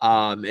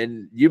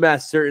 And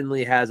UMass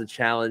certainly has a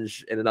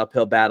challenge in an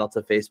uphill battle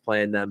to face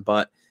playing them,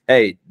 but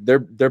hey,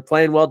 they're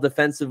playing well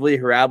defensively.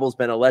 Harabal's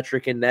been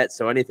electric in net,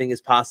 so anything is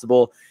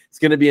possible. It's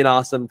going to be an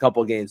awesome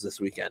couple games this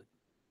weekend.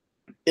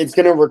 It's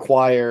going to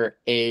require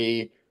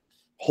a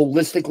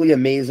holistically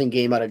amazing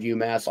game out of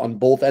UMass on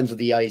both ends of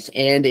the ice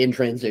and in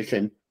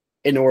transition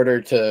in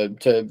order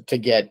to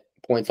get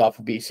points off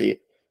of BC.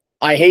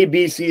 I hate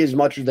BC as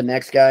much as the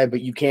next guy,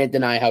 but you can't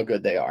deny how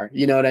good they are.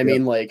 You know what I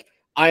mean? Like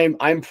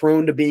I'm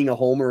prone to being a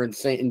homer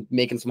and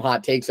making some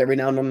hot takes every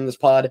now and then in this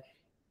pod.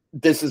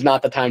 This is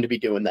not the time to be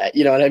doing that.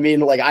 You know what I mean?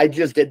 Like I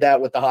just did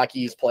that with the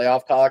Hockey East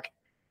playoff talk.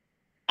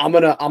 I'm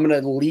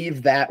gonna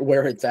leave that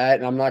where it's at,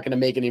 and I'm not gonna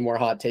make any more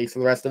hot takes for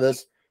the rest of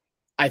this.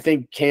 I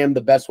think, Cam,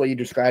 the best way you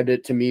described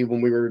it to me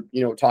when we were,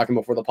 talking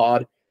before the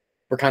pod,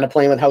 we're kind of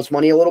playing with house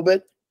money a little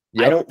bit.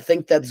 Yep. I don't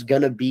think that's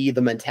gonna be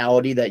the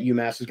mentality that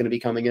UMass is gonna be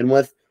coming in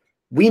with.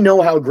 We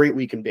know how great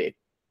we can be.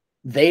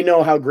 They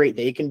know how great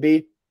they can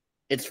be.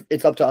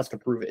 It's up to us to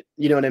prove it.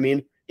 You know what I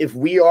mean? If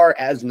we are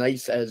as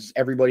nice as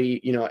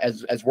everybody,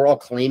 as we're all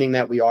claiming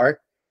that we are,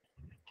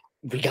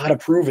 we got to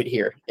prove it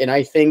here. And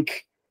I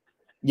think,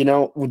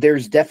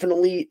 there's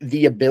definitely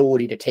the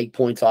ability to take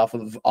points off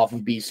of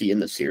BC in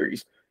this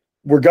series.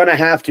 We're going to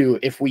have to,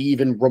 if we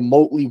even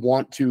remotely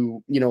want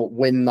to,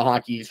 win the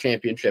Hockey East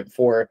championship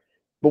for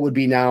what would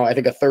be now, I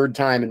think, a 3rd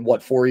time in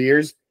 4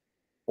 years.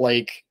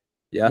 Like,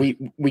 yeah,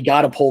 we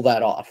got to pull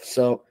that off.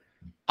 So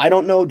I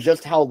don't know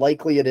just how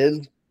likely it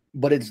is,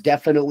 but it's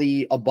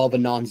definitely above a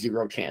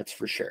non-zero chance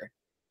for sure.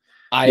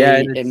 I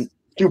am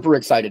super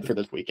excited for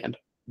this weekend.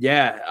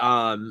 Yeah.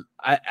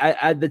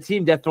 I the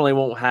team definitely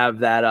won't have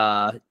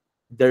that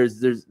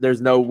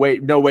there's no way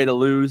to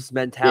lose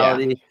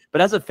mentality. Yeah. But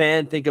as a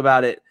fan, think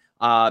about it.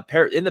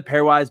 In the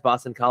pairwise,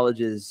 Boston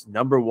College is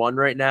number 1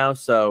 right now.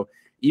 So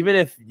even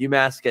if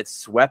UMass gets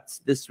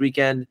swept this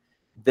weekend,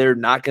 they're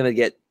not going to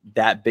get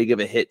that big of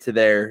a hit to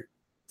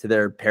to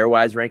their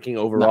pairwise ranking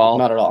overall.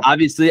 Not at all.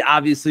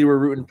 Obviously, we're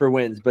rooting for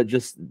wins, but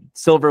just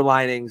silver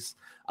linings.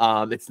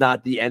 It's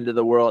not the end of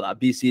the world.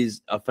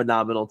 BC's a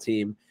phenomenal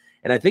team.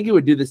 And I think it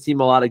would do this team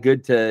a lot of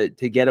good to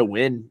get a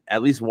win,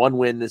 at least one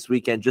win this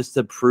weekend, just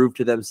to prove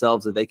to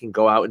themselves that they can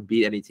go out and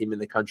beat any team in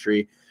the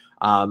country.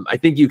 I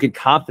think you could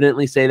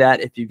confidently say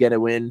that if you get a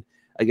win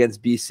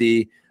against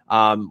BC.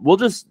 We'll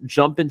just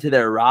jump into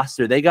their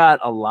roster. They got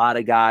a lot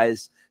of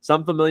guys,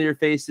 some familiar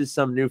faces,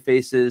 some new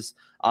faces.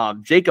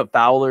 Jacob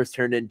Fowler's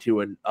turned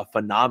into a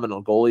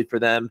phenomenal goalie for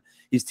them.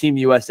 He's Team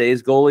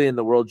USA's goalie in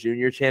the World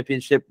Junior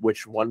Championship,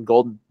 which won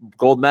gold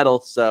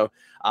medal. So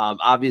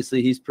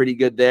obviously he's pretty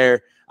good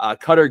there.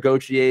 Cutter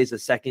Gauthier is a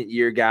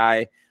second-year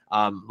guy.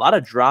 A lot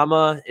of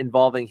drama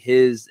involving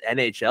his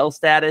NHL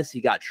status.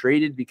 He got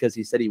traded because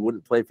he said he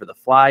wouldn't play for the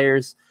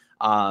Flyers.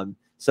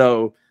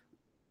 So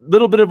a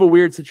little bit of a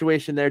weird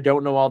situation there.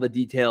 Don't know all the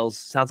details.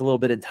 Sounds a little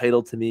bit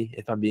entitled to me,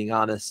 if I'm being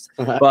honest.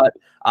 But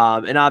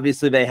and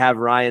obviously they have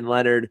Ryan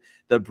Leonard,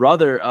 the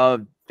brother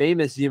of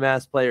famous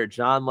UMass player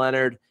John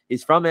Leonard.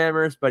 He's from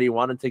Amherst, but he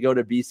wanted to go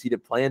to BC to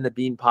play in the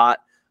Beanpot.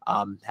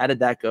 How did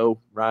that go,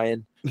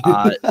 Ryan?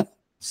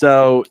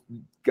 So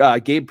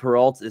Gabe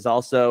Peralt is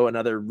also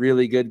another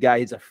really good guy.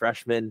 He's a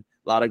freshman,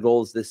 a lot of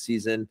goals this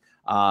season.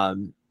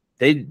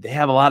 They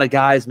have a lot of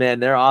guys,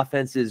 man. Their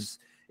offense is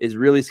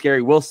really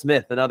scary. Will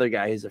Smith, another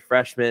guy, he's a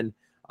freshman.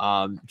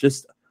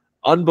 Just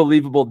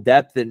unbelievable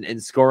depth in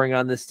scoring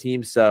on this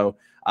team. So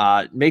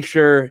make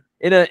sure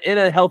in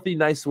a healthy,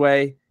 nice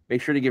way,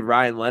 make sure to give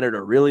Ryan Leonard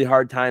a really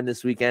hard time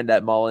this weekend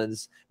at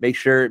Mullins. Make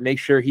sure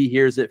he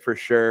hears it for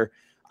sure.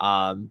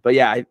 But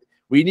yeah,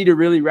 we need a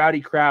really rowdy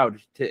crowd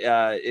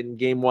in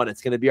game one.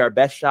 It's going to be our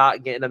best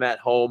shot getting them at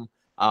home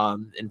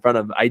in front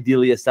of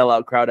ideally a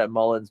sellout crowd at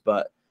Mullins.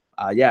 But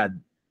yeah,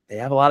 they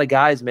have a lot of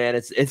guys, man.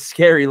 It's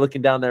scary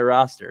looking down their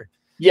roster.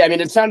 Yeah, I mean,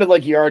 it sounded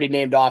like you already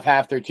named off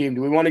half their team.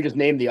 Do we want to just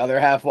name the other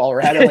half while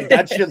we're at it? Like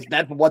that's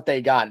what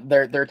they got.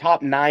 Their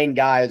top 9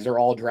 guys are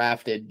all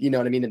drafted, you know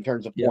what I mean, in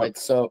terms of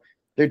points. So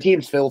their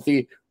team's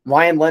filthy.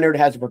 Ryan Leonard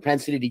has a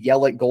propensity to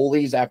yell at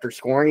goalies after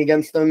scoring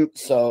against them.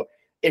 So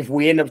if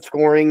we end up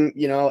scoring,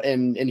 you know,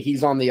 and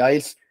he's on the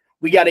ice,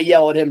 we got to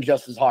yell at him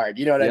just as hard.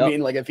 You know what I mean?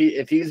 Like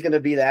if he's going to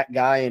be that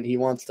guy and he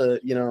wants to,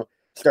 you know,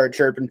 start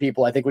chirping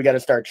people, I think we got to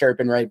start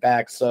chirping right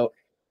back. So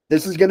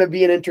this is going to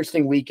be an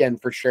interesting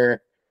weekend for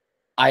sure.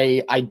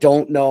 I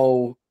don't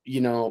know,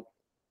 you know,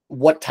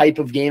 what type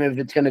of game if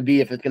it's going to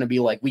be, if it's going to be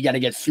like, we got to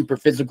get super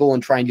physical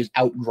and try and just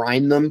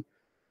outgrind them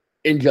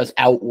and just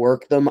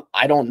outwork them.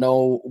 I don't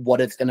know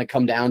what it's going to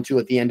come down to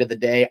at the end of the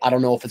day. I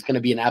don't know if it's going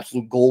to be an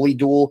absolute goalie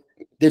duel.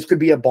 This could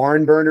be a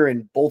barn burner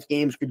and both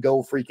games could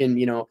go freaking,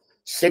 you know,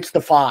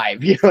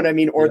 6-5, you know what I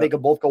mean? Or they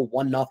could both go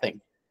 1-0.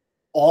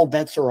 All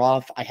bets are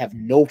off. I have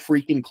no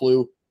freaking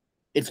clue.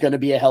 It's going to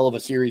be a hell of a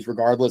series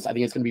regardless. I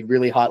think it's going to be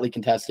really hotly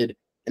contested,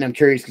 and I'm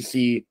curious to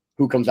see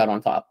who comes out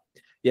on top.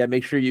 Yeah,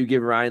 make sure you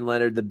give Ryan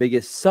Leonard the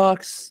biggest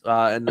sucks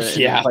and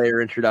the player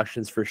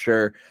introductions for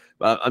sure.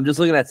 I'm just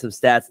looking at some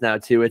stats now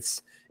too.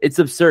 It's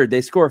absurd.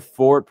 They score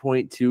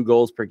 4.2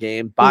 goals per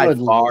game by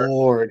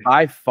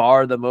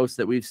far the most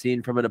that we've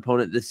seen from an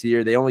opponent this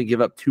year. They only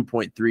give up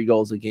 2.3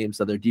 goals a game,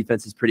 so their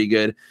defense is pretty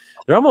good.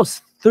 They're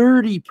almost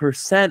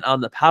 30% on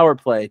the power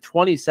play,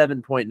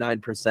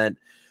 27.9%.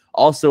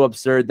 Also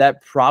absurd.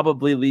 That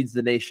probably leads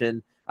the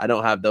nation. I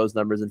don't have those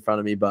numbers in front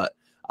of me, but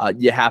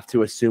you have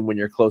to assume when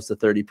you're close to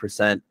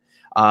 30%.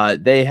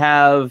 They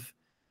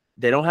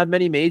don't have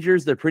many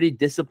majors. They're pretty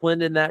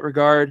disciplined in that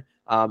regard.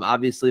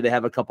 Obviously, they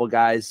have a couple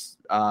guys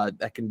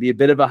that can be a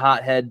bit of a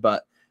hothead,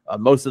 but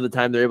most of the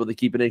time they're able to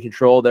keep it in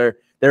control. Their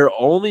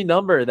only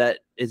number that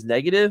is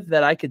negative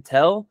that I could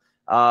tell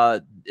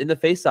in the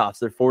faceoffs,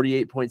 they're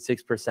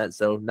 48.6%,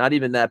 so not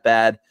even that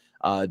bad.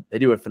 They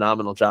do a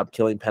phenomenal job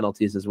killing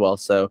penalties as well.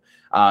 So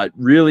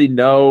really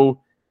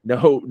no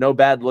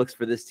bad looks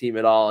for this team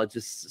at all. It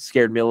just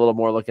scared me a little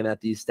more looking at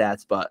these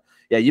stats. But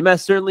yeah,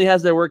 UMass certainly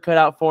has their work cut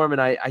out for them,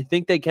 and I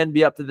think they can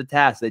be up to the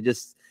task. They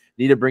just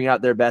need to bring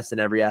out their best in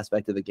every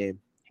aspect of the game.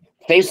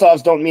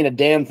 Faceoffs don't mean a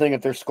damn thing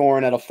if they're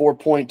scoring at a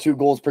 4.2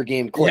 goals per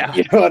game clip. Yeah.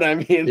 You know what I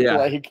mean? Yeah.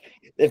 Like,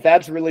 if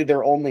that's really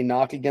their only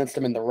knock against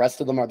them and the rest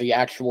of them are the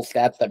actual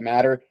stats that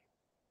matter,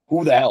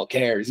 who the hell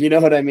cares? You know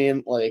what I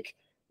mean? Like,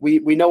 we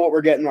know what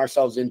we're getting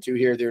ourselves into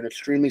here. They're an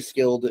extremely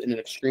skilled and an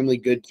extremely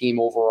good team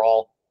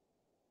overall.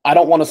 I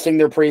don't want to sing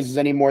their praises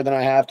any more than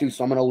I have to,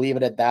 so I'm going to leave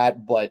it at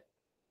that, but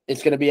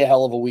it's going to be a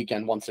hell of a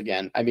weekend once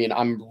again. I mean,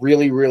 I'm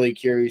really, really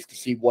curious to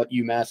see what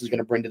UMass is going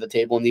to bring to the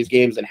table in these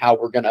games and how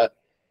we're going to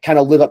kind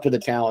of live up to the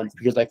challenge,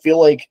 because I feel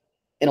like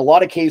in a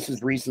lot of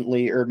cases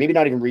recently, or maybe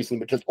not even recently,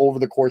 but just over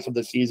the course of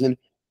the season,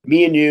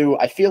 me and you,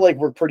 I feel like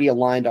we're pretty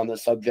aligned on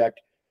this subject.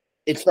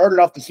 It started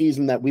off the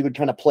season that we would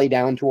kind of play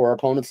down to our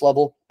opponent's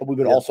level, but we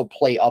would also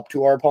play up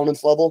to our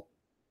opponent's level.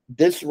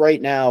 This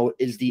right now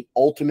is the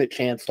ultimate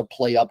chance to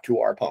play up to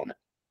our opponent.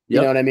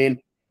 You know what I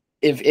mean?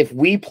 If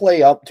we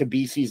play up to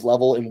BC's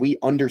level and we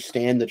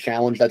understand the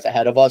challenge that's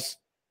ahead of us,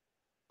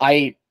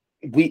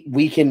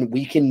 we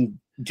can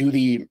do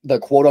the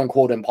quote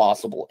unquote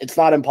impossible. It's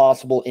not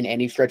impossible in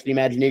any stretch of the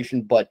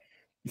imagination, but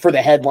for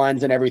the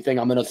headlines and everything,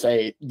 I'm going to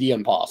say the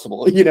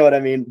impossible. You know what I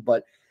mean?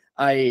 But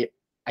I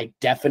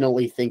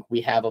definitely think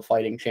we have a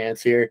fighting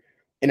chance here,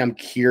 and I'm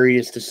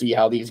curious to see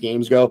how these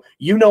games go.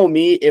 You know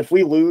me, if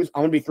we lose,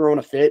 I'm going to be throwing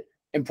a fit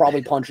and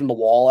probably punching the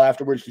wall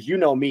afterwards, because you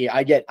know me,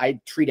 I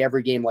treat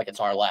every game like it's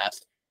our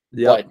last.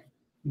 But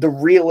the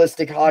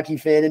realistic hockey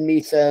fan in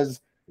me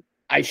says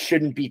I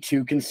shouldn't be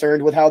too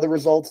concerned with how the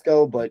results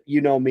go, but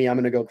you know me, I'm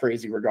going to go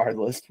crazy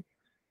regardless.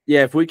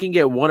 Yeah, if we can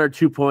get 1 or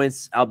 2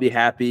 points, I'll be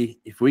happy.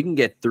 If we can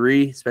get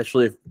 3,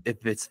 especially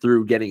if it's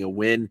through getting a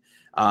win,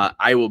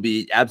 I will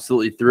be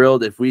absolutely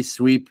thrilled. If we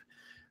sweep,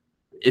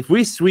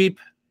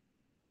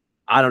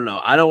 I don't know.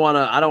 I don't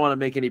want to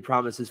make any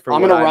promises for.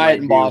 I'm gonna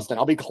riot in Boston.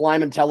 I'll be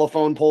climbing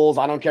telephone poles.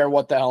 I don't care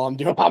what the hell I'm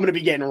doing. I'm gonna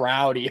be getting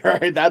rowdy. All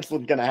right, that's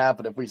what's gonna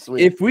happen if we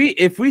sweep.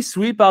 If we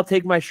sweep, I'll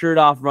take my shirt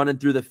off, running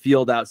through the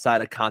field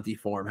outside of Conti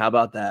Forum. How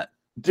about that?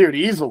 Dude,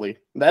 easily.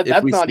 That's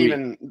not sweep.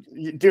 Even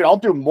 – dude, I'll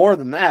do more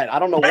than that. I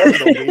don't know what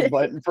it'll be,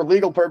 but for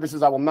legal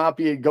purposes, I will not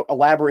be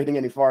elaborating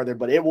any farther,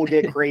 but it will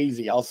get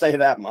crazy. I'll say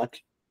that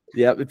much.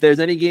 Yeah, if there's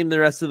any game the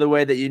rest of the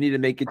way that you need to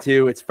make it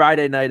to, it's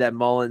Friday night at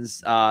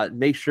Mullins.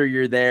 Make sure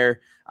you're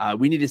there.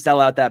 We need to sell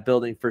out that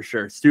building for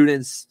sure.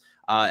 Students,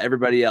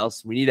 everybody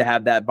else, we need to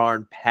have that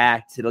barn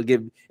packed. It'll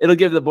give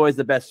the boys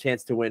the best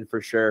chance to win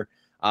for sure.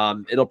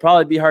 It'll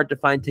probably be hard to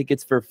find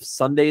tickets for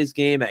Sunday's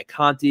game at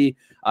Conti.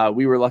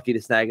 We were lucky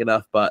to snag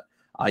enough, but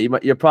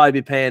you'll probably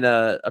be paying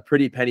a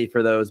pretty penny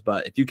for those.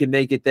 But if you can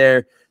make it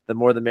there, the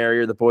more the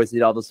merrier. The boys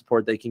need all the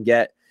support they can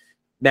get.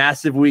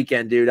 Massive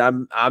weekend, dude.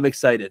 I'm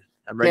excited.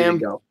 I'm ready to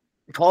go.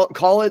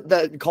 Call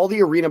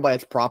the arena by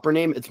its proper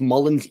name. It's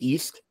Mullins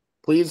East,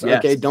 please. Yes.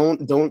 Okay,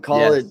 don't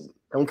call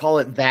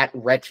it that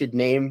wretched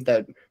name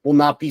that will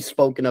not be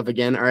spoken of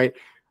again. All right.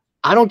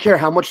 I don't care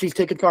how much these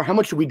tickets are. How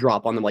much should we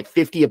drop on them? Like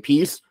 50 a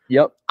piece?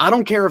 Yep. I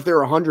don't care if they're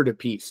 100 a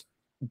piece.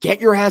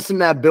 Get your ass in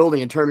that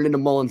building and turn it into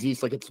Mullins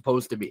East like it's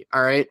supposed to be.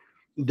 All right.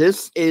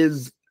 This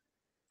is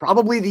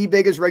probably the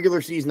biggest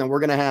regular season that we're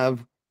going to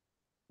have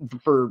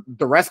for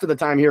the rest of the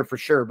time here for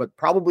sure, but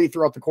probably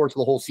throughout the course of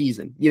the whole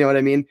season. You know what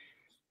I mean?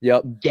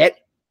 Yep. Get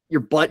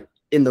your butt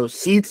in those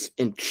seats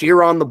and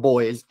cheer on the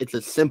boys. It's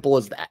as simple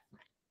as that.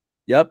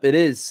 Yep, it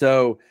is.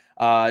 So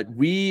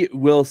we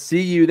will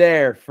see you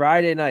there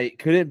Friday night.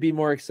 Couldn't be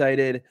more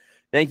excited.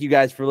 Thank you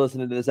guys for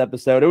listening to this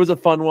episode. It was a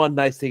fun one.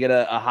 Nice to get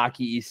a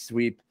Hockey East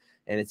sweep.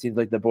 And it seems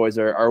like the boys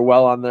are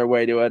well on their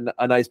way to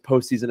a nice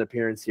postseason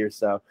appearance here.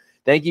 So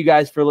thank you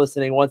guys for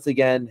listening once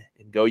again,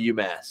 and go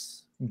UMass.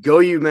 Go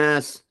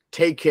UMass.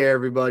 Take care,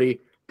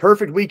 everybody.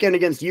 Perfect weekend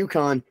against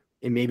UConn,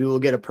 and maybe we'll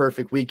get a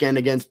perfect weekend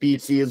against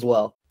BC as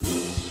well.